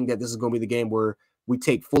position. And I think that this is going to be the game where we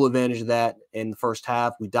take full advantage of that in the first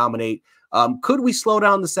half. We dominate. Could we slow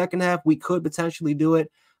down the second half? We could potentially do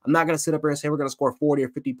it. I'm not going to sit up here and say we're going to score 40 or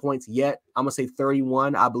 50 points yet. I'm going to say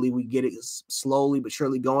 31. I believe we get it slowly but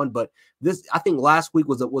surely going. But this, I think last week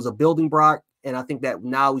was a building block, and I think that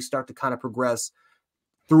now we start to kind of progress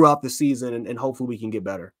throughout the season, and hopefully we can get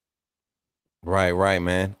better. Right,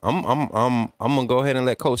 man. I'm gonna go ahead and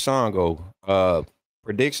let Coach Shawn go.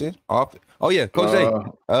 Prediction off. Oh yeah, Coach Jay.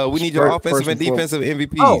 We need your offensive and defensive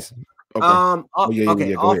MVPs.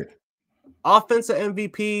 Okay. Go ahead. Offensive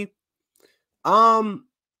MVP.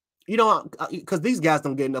 Because these guys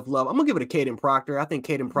don't get enough love, I'm gonna give it to Caden Proctor. I think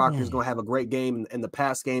Caden Proctor is gonna have a great game in the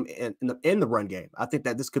pass game and in the run game. I think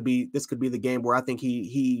that this could be the game where I think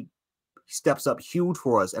he steps up huge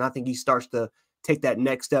for us, and I think he starts to take that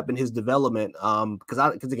next step in his development.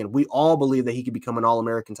 Because again, we all believe that he could become an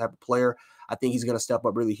All-American type of player. I think he's gonna step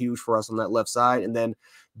up really huge for us on that left side. And then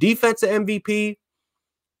defensive MVP.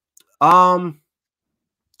 I'm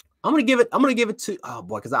gonna give it to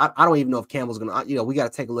because I don't even know if Campbell's gonna. We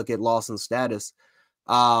got to take a look at Lawson's status.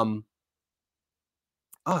 It's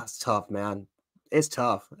tough, man. It's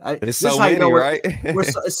tough. It's so many, right?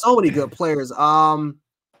 It's so many good players.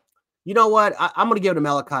 You know what? I'm gonna give it to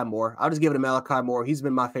Malachi Moore. I'll just give it to Malachi Moore. He's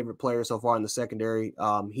been my favorite player so far in the secondary.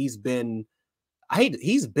 He's been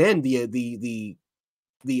the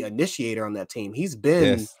initiator on that team. He's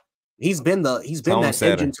been that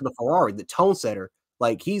engine to the Ferrari, the tone setter.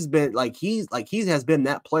 He has been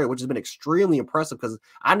that player, which has been extremely impressive because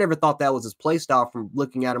I never thought that was his play style from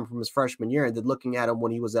looking at him from his freshman year and then looking at him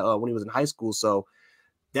when he was in high school. So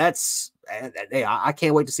I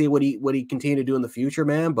can't wait to see what he continue to do in the future,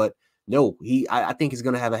 man. But no, I think he's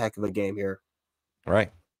going to have a heck of a game here. All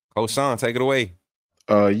right, Coach Shawn, take it away.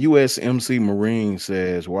 USMC Marine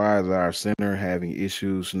says, why is our center having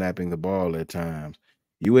issues snapping the ball at times?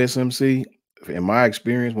 USMC. In my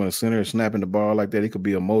experience, when a center is snapping the ball like that, it could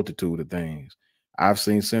be a multitude of things. I've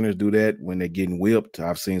seen centers do that when they're getting whipped.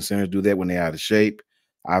 I've seen centers do that when they're out of shape.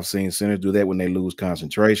 I've seen centers do that when they lose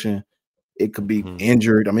concentration. It could be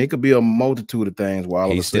injured. I mean, it could be a multitude of things.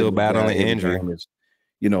 While he's still battling injury.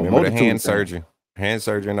 Remember the hand surgery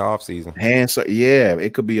in the offseason.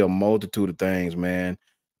 It could be a multitude of things, man.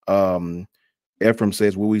 Ephraim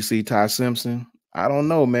says, will we see Ty Simpson? I don't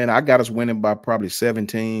know, man. I got us winning by probably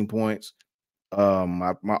 17 points.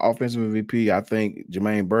 My offensive MVP, I think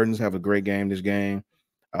Jermaine Burton's have a great game this game.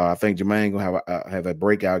 I think Jermaine gonna have a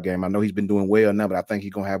breakout game. I know he's been doing well now, but I think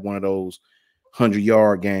he's gonna have one of those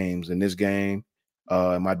 100-yard games in this game.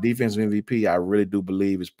 My defensive MVP, I really do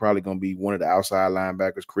believe is probably gonna be one of the outside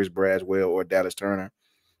linebackers, Chris Braswell or Dallas Turner.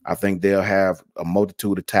 I think they'll have a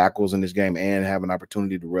multitude of tackles in this game and have an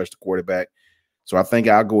opportunity to rush the quarterback. So I think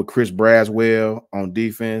I'll go with Chris Braswell on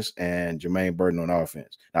defense and Jermaine Burton on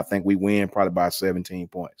offense. I think we win probably by 17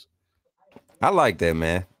 points. I like that,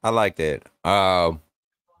 man. I like that.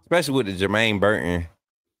 Especially with the Jermaine Burton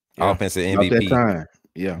offensive MVP. That time.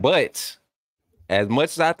 Yeah. But as much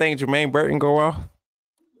as I think Jermaine Burton go off,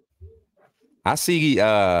 I see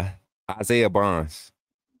Isaiah Bonds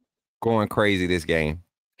going crazy this game.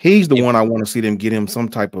 He's the one I want to see them get him some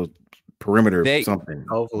type of perimeter something.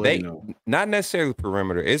 Hopefully, not necessarily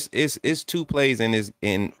perimeter. It's two plays in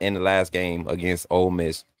the last game against Ole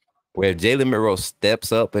Miss where Jalen Milroe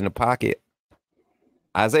steps up in the pocket.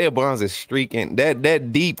 Isaiah Bonds is streaking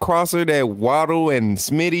that deep crosser that Waddle and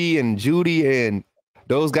Smitty and Judy and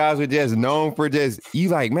those guys were just known for you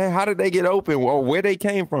like, man, how did they get open or where they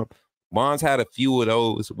came from? Bonds had a few of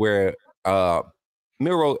those where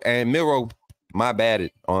Milroe my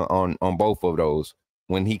bad on both of those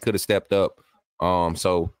when he could have stepped up.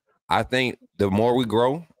 So I think the more we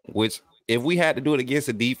grow, which if we had to do it against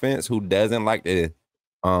a defense who doesn't like the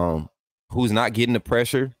who's not getting the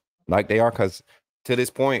pressure like they are, because to this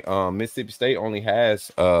point, Mississippi State only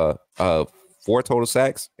has 4 total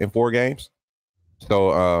sacks in 4 games.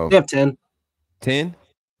 So they have 10. 10?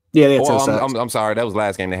 Yeah, they have 10 sacks. I'm sorry, that was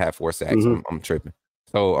last game they had 4 sacks. Mm-hmm. I'm tripping.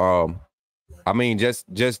 So I mean, just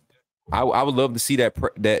I would love to see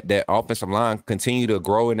that offensive line continue to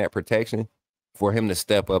grow in that protection for him to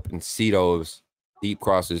step up and see those deep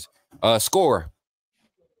crosses. Score.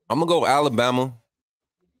 I'm gonna go Alabama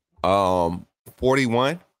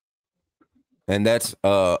 41. And that's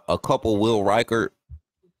a couple Will Reichert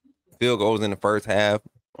field goals in the first half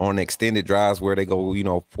on extended drives where they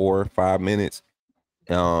go, 4 or 5 minutes.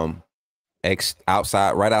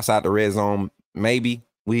 Outside, right outside the red zone, maybe.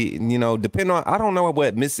 We, depending on, I don't know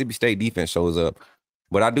what Mississippi State defense shows up,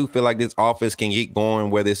 but I do feel like this offense can get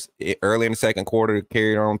going, whether it's early in the second quarter,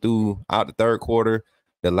 carried on through out the third quarter,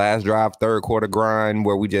 the last drive, third quarter grind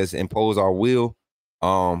where we just impose our will.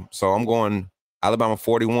 So I'm going Alabama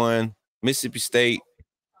 41, Mississippi State.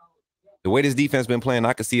 The way this defense been playing,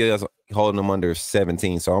 I can see us holding them under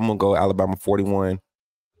 17. So I'm gonna go Alabama 41,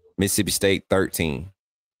 Mississippi State 13.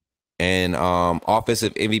 And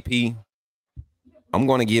offensive MVP, I'm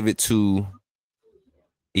going to give it to,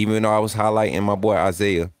 even though I was highlighting my boy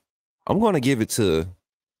Isaiah, I'm going to give it to,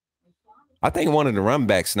 I think one of the run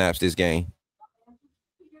back snaps this game.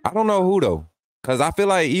 I don't know who, though, because I feel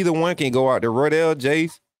like either one can go out there. Roydell,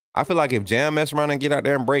 Jace, I feel like if Jam mess around and get out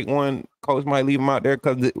there and break one, coach might leave him out there.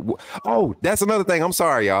 That's another thing. I'm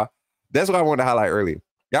sorry, y'all. That's what I wanted to highlight earlier.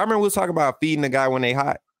 Y'all remember we was talking about feeding the guy when they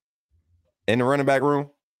hot in the running back room?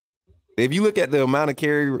 If you look at the amount of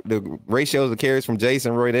the ratios of carries from Jace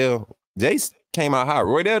and Roydell, Jace came out hot.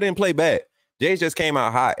 Roydell didn't play bad. Jace just came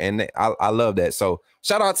out hot, and I love that. So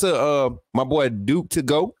shout out to my boy Duke to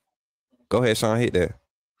go. Go ahead, Shawn, hit that.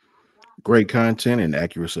 Great content and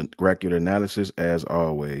accurate analysis as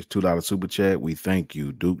always. $2 super chat. We thank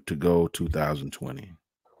you, Duke to go 2020.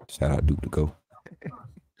 Shout out Duke to go.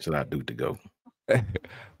 Shout out Duke to go.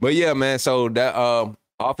 But yeah, man. So that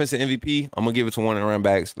offensive MVP, I'm gonna give it to one of the run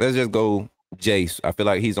backs. Let's just go Jace. I feel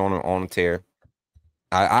like he's on a tear.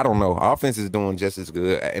 I don't know. Offense is doing just as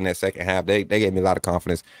good in that second half. They gave me a lot of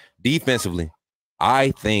confidence. Defensively,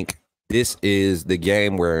 I think this is the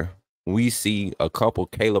game where we see a couple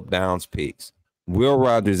Caleb Downs picks. Will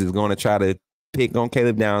Rogers is going to try to pick on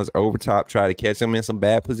Caleb Downs over top, try to catch him in some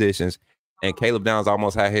bad positions. And Caleb Downs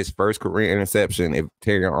almost had his first career interception if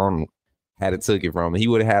Terry Arnold had it took it from him. He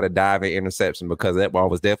would have had a diving interception because that ball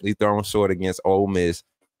was definitely thrown short against Ole Miss.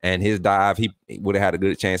 And his dive, he would have had a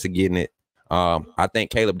good chance of getting it. I think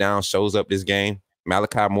Caleb Downs shows up this game.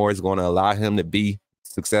 Malachi Moore is going to allow him to be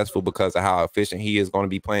successful because of how efficient he is going to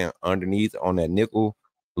be playing underneath on that nickel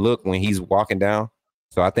look when he's walking down.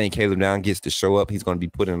 So I think Caleb Downs gets to show up. He's going to be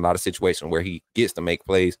put in a lot of situations where he gets to make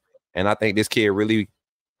plays. And I think this kid really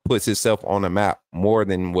puts himself on the map more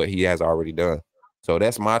than what he has already done. So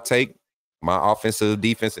that's my take, my offensive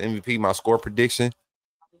defense MVP, my score prediction.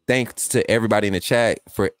 Thanks to everybody in the chat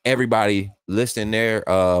for everybody listing their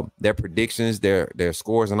predictions, their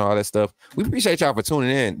scores and all that stuff. We appreciate y'all for tuning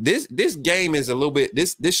in. This game is a little bit,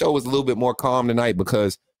 this show was a little bit more calm tonight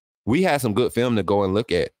because we had some good film to go and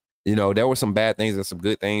look at. You know, there were some bad things and some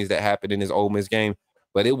good things that happened in this Ole Miss game,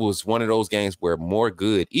 but it was one of those games where more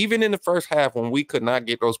good, even in the first half when we could not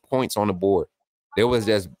get those points on the board, there was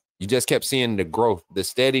you just kept seeing the growth, the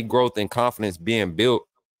steady growth and confidence being built.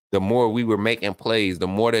 The more we were making plays, the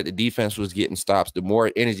more that the defense was getting stops, the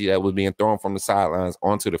more energy that was being thrown from the sidelines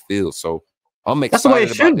onto the field. So I'm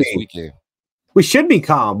excited about this weekend. We should be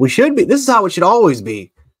calm. We should be. This is how it should always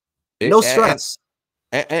be. No stress.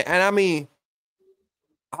 And I mean,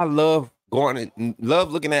 I love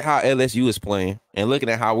looking at how LSU is playing and looking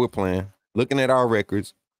at how we're playing, looking at our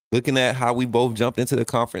records, looking at how we both jumped into the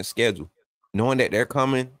conference schedule, knowing that they're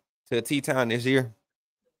coming to T-Town this year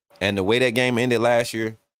and the way that game ended last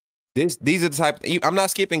year. These are the type. I'm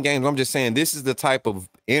not skipping games. I'm just saying this is the type of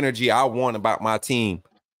energy I want about my team.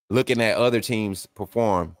 Looking at other teams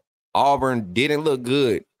perform, Auburn didn't look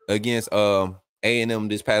good against A&M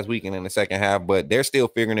this past weekend in the second half, but they're still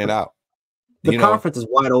figuring it out. The conference is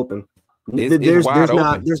wide open.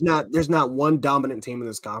 There's not one dominant team in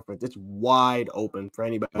this conference. It's wide open for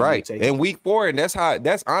anybody. Right. And week 4, and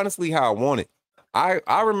that's honestly how I want it.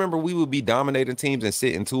 I remember we would be dominating teams and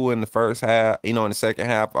sitting 2 in the first half, in the second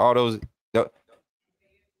half, all those.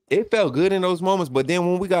 It felt good in those moments, but then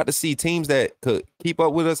when we got to see teams that could keep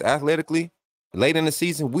up with us athletically late in the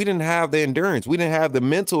season, we didn't have the endurance. We didn't have the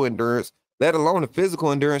mental endurance let alone the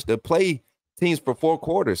physical endurance to play teams for 4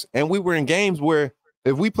 quarters. And we were in games where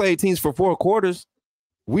if we played teams for 4 quarters,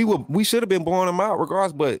 we should have been blowing them out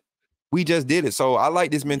regardless, but we just did it. So I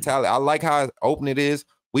like this mentality. I like how open it is.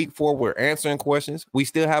 Week 4, we're answering questions. We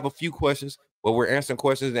still have a few questions, but we're answering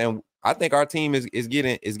questions, and I think our team is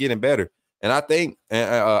getting better. And I think,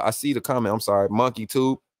 I see the comment. I'm sorry, Monkey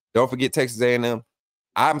Tube. Don't forget Texas A&M.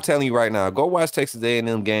 I'm telling you right now, go watch Texas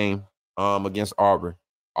A&M game against Auburn.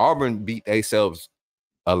 Auburn beat themselves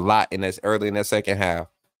a lot in this early in that second half,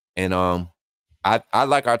 and I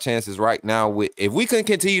like our chances right now. With if we can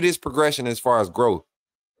continue this progression as far as growth.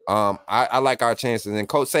 I like our chances. And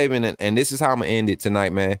Coach Saban, and this is how I'm gonna end it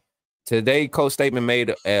tonight, man. Today, Coach Saban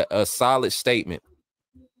made a solid statement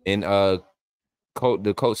in the Coach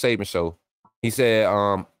Saban show. He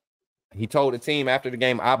said, he told the team after the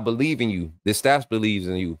game, "I believe in you. The staff believes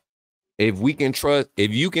in you. If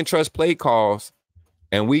you can trust play calls,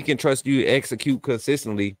 and we can trust you to execute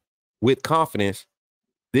consistently with confidence,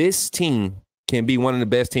 this team can be one of the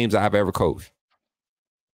best teams I've ever coached."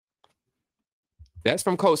 That's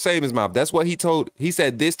from Coach Saban's mouth. That's what he told. He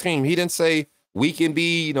said this team, he didn't say we can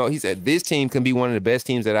be, he said this team can be one of the best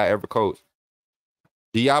teams that I ever coached.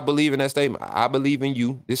 Do y'all believe in that statement? I believe in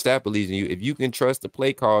you. This staff believes in you. If you can trust the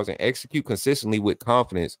play calls and execute consistently with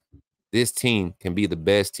confidence, this team can be the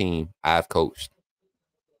best team I've coached.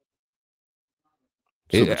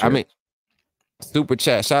 Super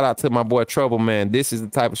chat. Shout out to my boy Trouble, man. This is the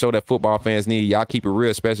type of show that football fans need. Y'all keep it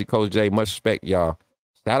real, especially Coach J. Much respect, y'all.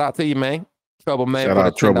 Shout out to you, man. Trouble, man. Shout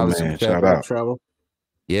out Trouble, man. Shout out Trouble.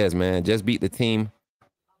 Yes, man. Just beat the team.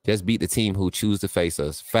 Just beat the team who choose to face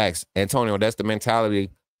us. Facts, Antonio. That's the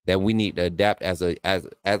mentality that we need to adapt as a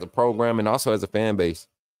program and also as a fan base.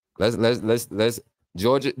 Let's.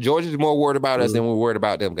 Georgia's more worried about us than we're worried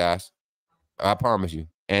about them, guys. I promise you.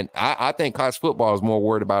 And I think college football is more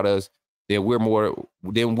worried about us than we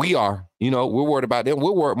are. We're worried about them.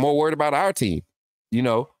 We're more worried about our team,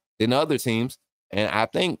 than other teams. And I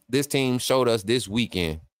think this team showed us this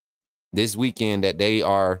weekend that they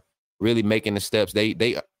are really making the steps.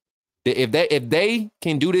 If they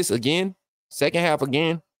can do this again, second half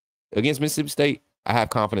again against Mississippi State, I have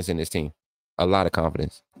confidence in this team. A lot of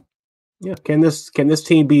confidence. Yeah. Can this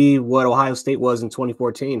team be what Ohio State was in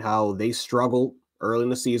 2014? How they struggled early in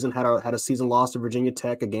the season, had a season loss to Virginia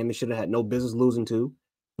Tech, a game they should have had no business losing to.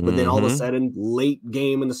 But then all of a sudden, late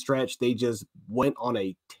game in the stretch, they just went on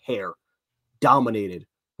a tear. Dominated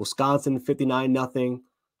Wisconsin 59-0.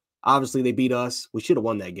 Obviously, they beat us. We should have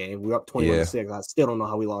won that game. We were up 21-6. I still don't know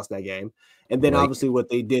how we lost that game. And then obviously what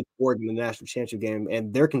they did for Oregon in the national championship game,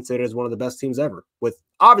 and they're considered as one of the best teams ever, with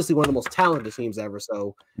obviously one of the most talented teams ever.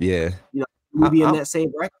 So we'll be in that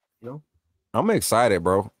same bracket. I'm excited,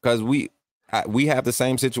 bro, because we have the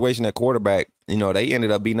same situation at quarterback. They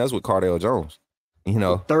ended up beating us with Cardale Jones.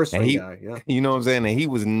 Thirsty guy. Yeah. You know what I'm saying? And he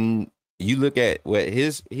was. You look at what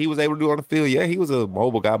he was able to do on the field. Yeah, he was a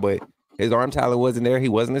mobile guy, but his arm talent wasn't there. He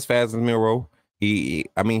wasn't as fast as Miro. He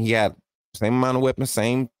had the same amount of weapons,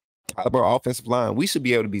 same caliber offensive line. We should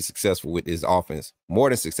be able to be successful with this offense, more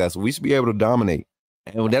than successful. We should be able to dominate.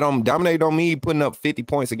 And that dominate don't mean putting up 50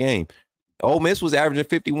 points a game. Ole Miss was averaging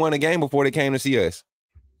 51 a game before they came to see us.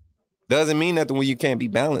 Doesn't mean nothing when you can't be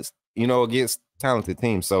balanced, against talented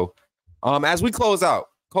teams. So, as we close out,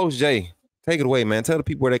 Coach J, take it away, man. Tell the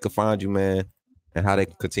people where they can find you, man, and how they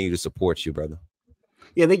can continue to support you, brother.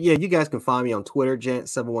 Yeah, you guys can find me on Twitter,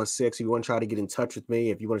 Gent716. If you want to try to get in touch with me,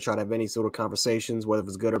 if you want to try to have any sort of conversations, whether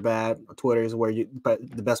it's good or bad, Twitter is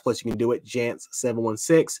the best place you can do it,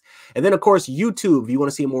 Gent716. And then, of course, YouTube, if you want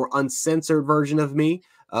to see a more uncensored version of me,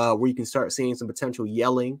 where you can start seeing some potential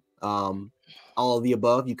yelling, all of the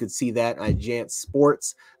above, you could see that at Jant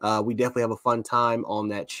Sports. We definitely have a fun time on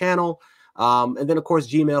that channel. And then, of course,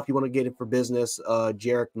 Gmail, if you want to get it for business,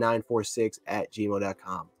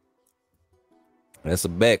 Jerick946@gmail.com. That's a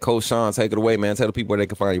bet. Coach Shawn, take it away, man. Tell the people where they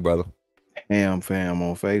can find you, brother. Ham Fam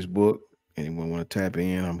on Facebook. Anyone want to tap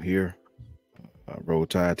in, I'm here. Roll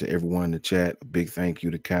Tide to everyone in the chat. A big thank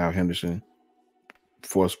you to Kyle Henderson.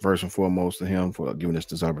 First and foremost to him for giving us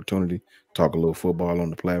this opportunity. Talk a little football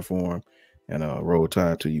on the platform. And Roll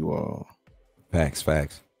Tide to you all. Facts.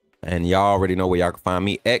 And y'all already know where y'all can find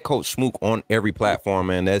me at Coach Smook on every platform,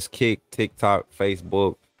 man. That's Kick, TikTok,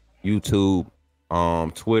 Facebook, YouTube,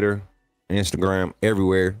 Twitter, Instagram,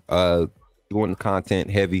 everywhere. Doing the content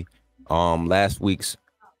heavy. Last week's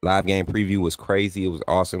live game preview was crazy. It was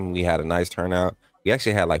awesome. We had a nice turnout. We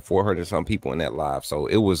actually had like 400 some people in that live, so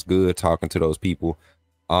it was good talking to those people,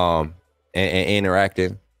 and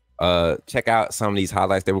interacting. Check out some of these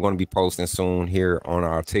highlights that we're going to be posting soon here on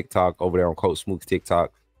our TikTok, over there on Coach Smook's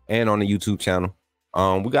TikTok, and on the YouTube channel.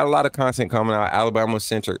 We got a lot of content coming out,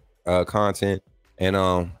 Alabama-centric content.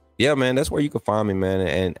 And yeah, man, that's where you can find me,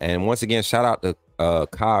 man. And once again, shout out to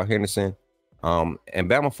Kyle Henderson and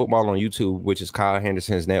Bama Football on YouTube, which is Kyle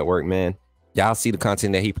Henderson's network, man. Y'all see the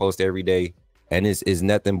content that he posts every day, and it's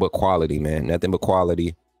nothing but quality, man. Nothing but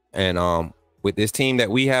quality. And with this team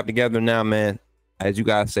that we have together now, man, as you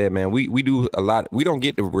guys said, man, we do a lot. We don't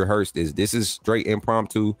get to rehearse this. This is straight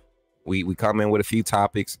impromptu. We come in with a few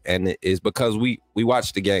topics, and it is because we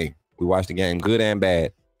watch the game. We watch the game, good and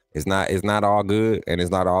bad. It's not all good and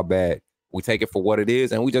it's not all bad. We take it for what it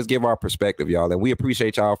is, and we just give our perspective, y'all. And we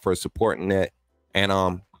appreciate y'all for supporting that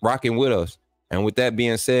and rocking with us. And with that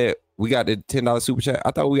being said, we got the $10 super chat.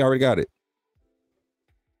 I thought we already got it.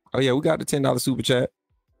 Oh yeah, we got the $10 super chat.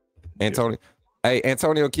 Antonio, hey,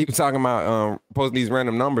 Antonio, keep talking about posting these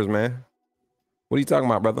random numbers, man. What are you talking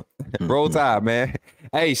about, brother? Roll Tide, man.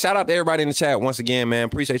 Hey, shout out to everybody in the chat once again, man.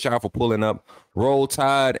 Appreciate y'all for pulling up. Roll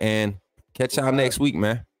Tide, and catch y'all next week,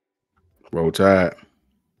 man. Roll Tide.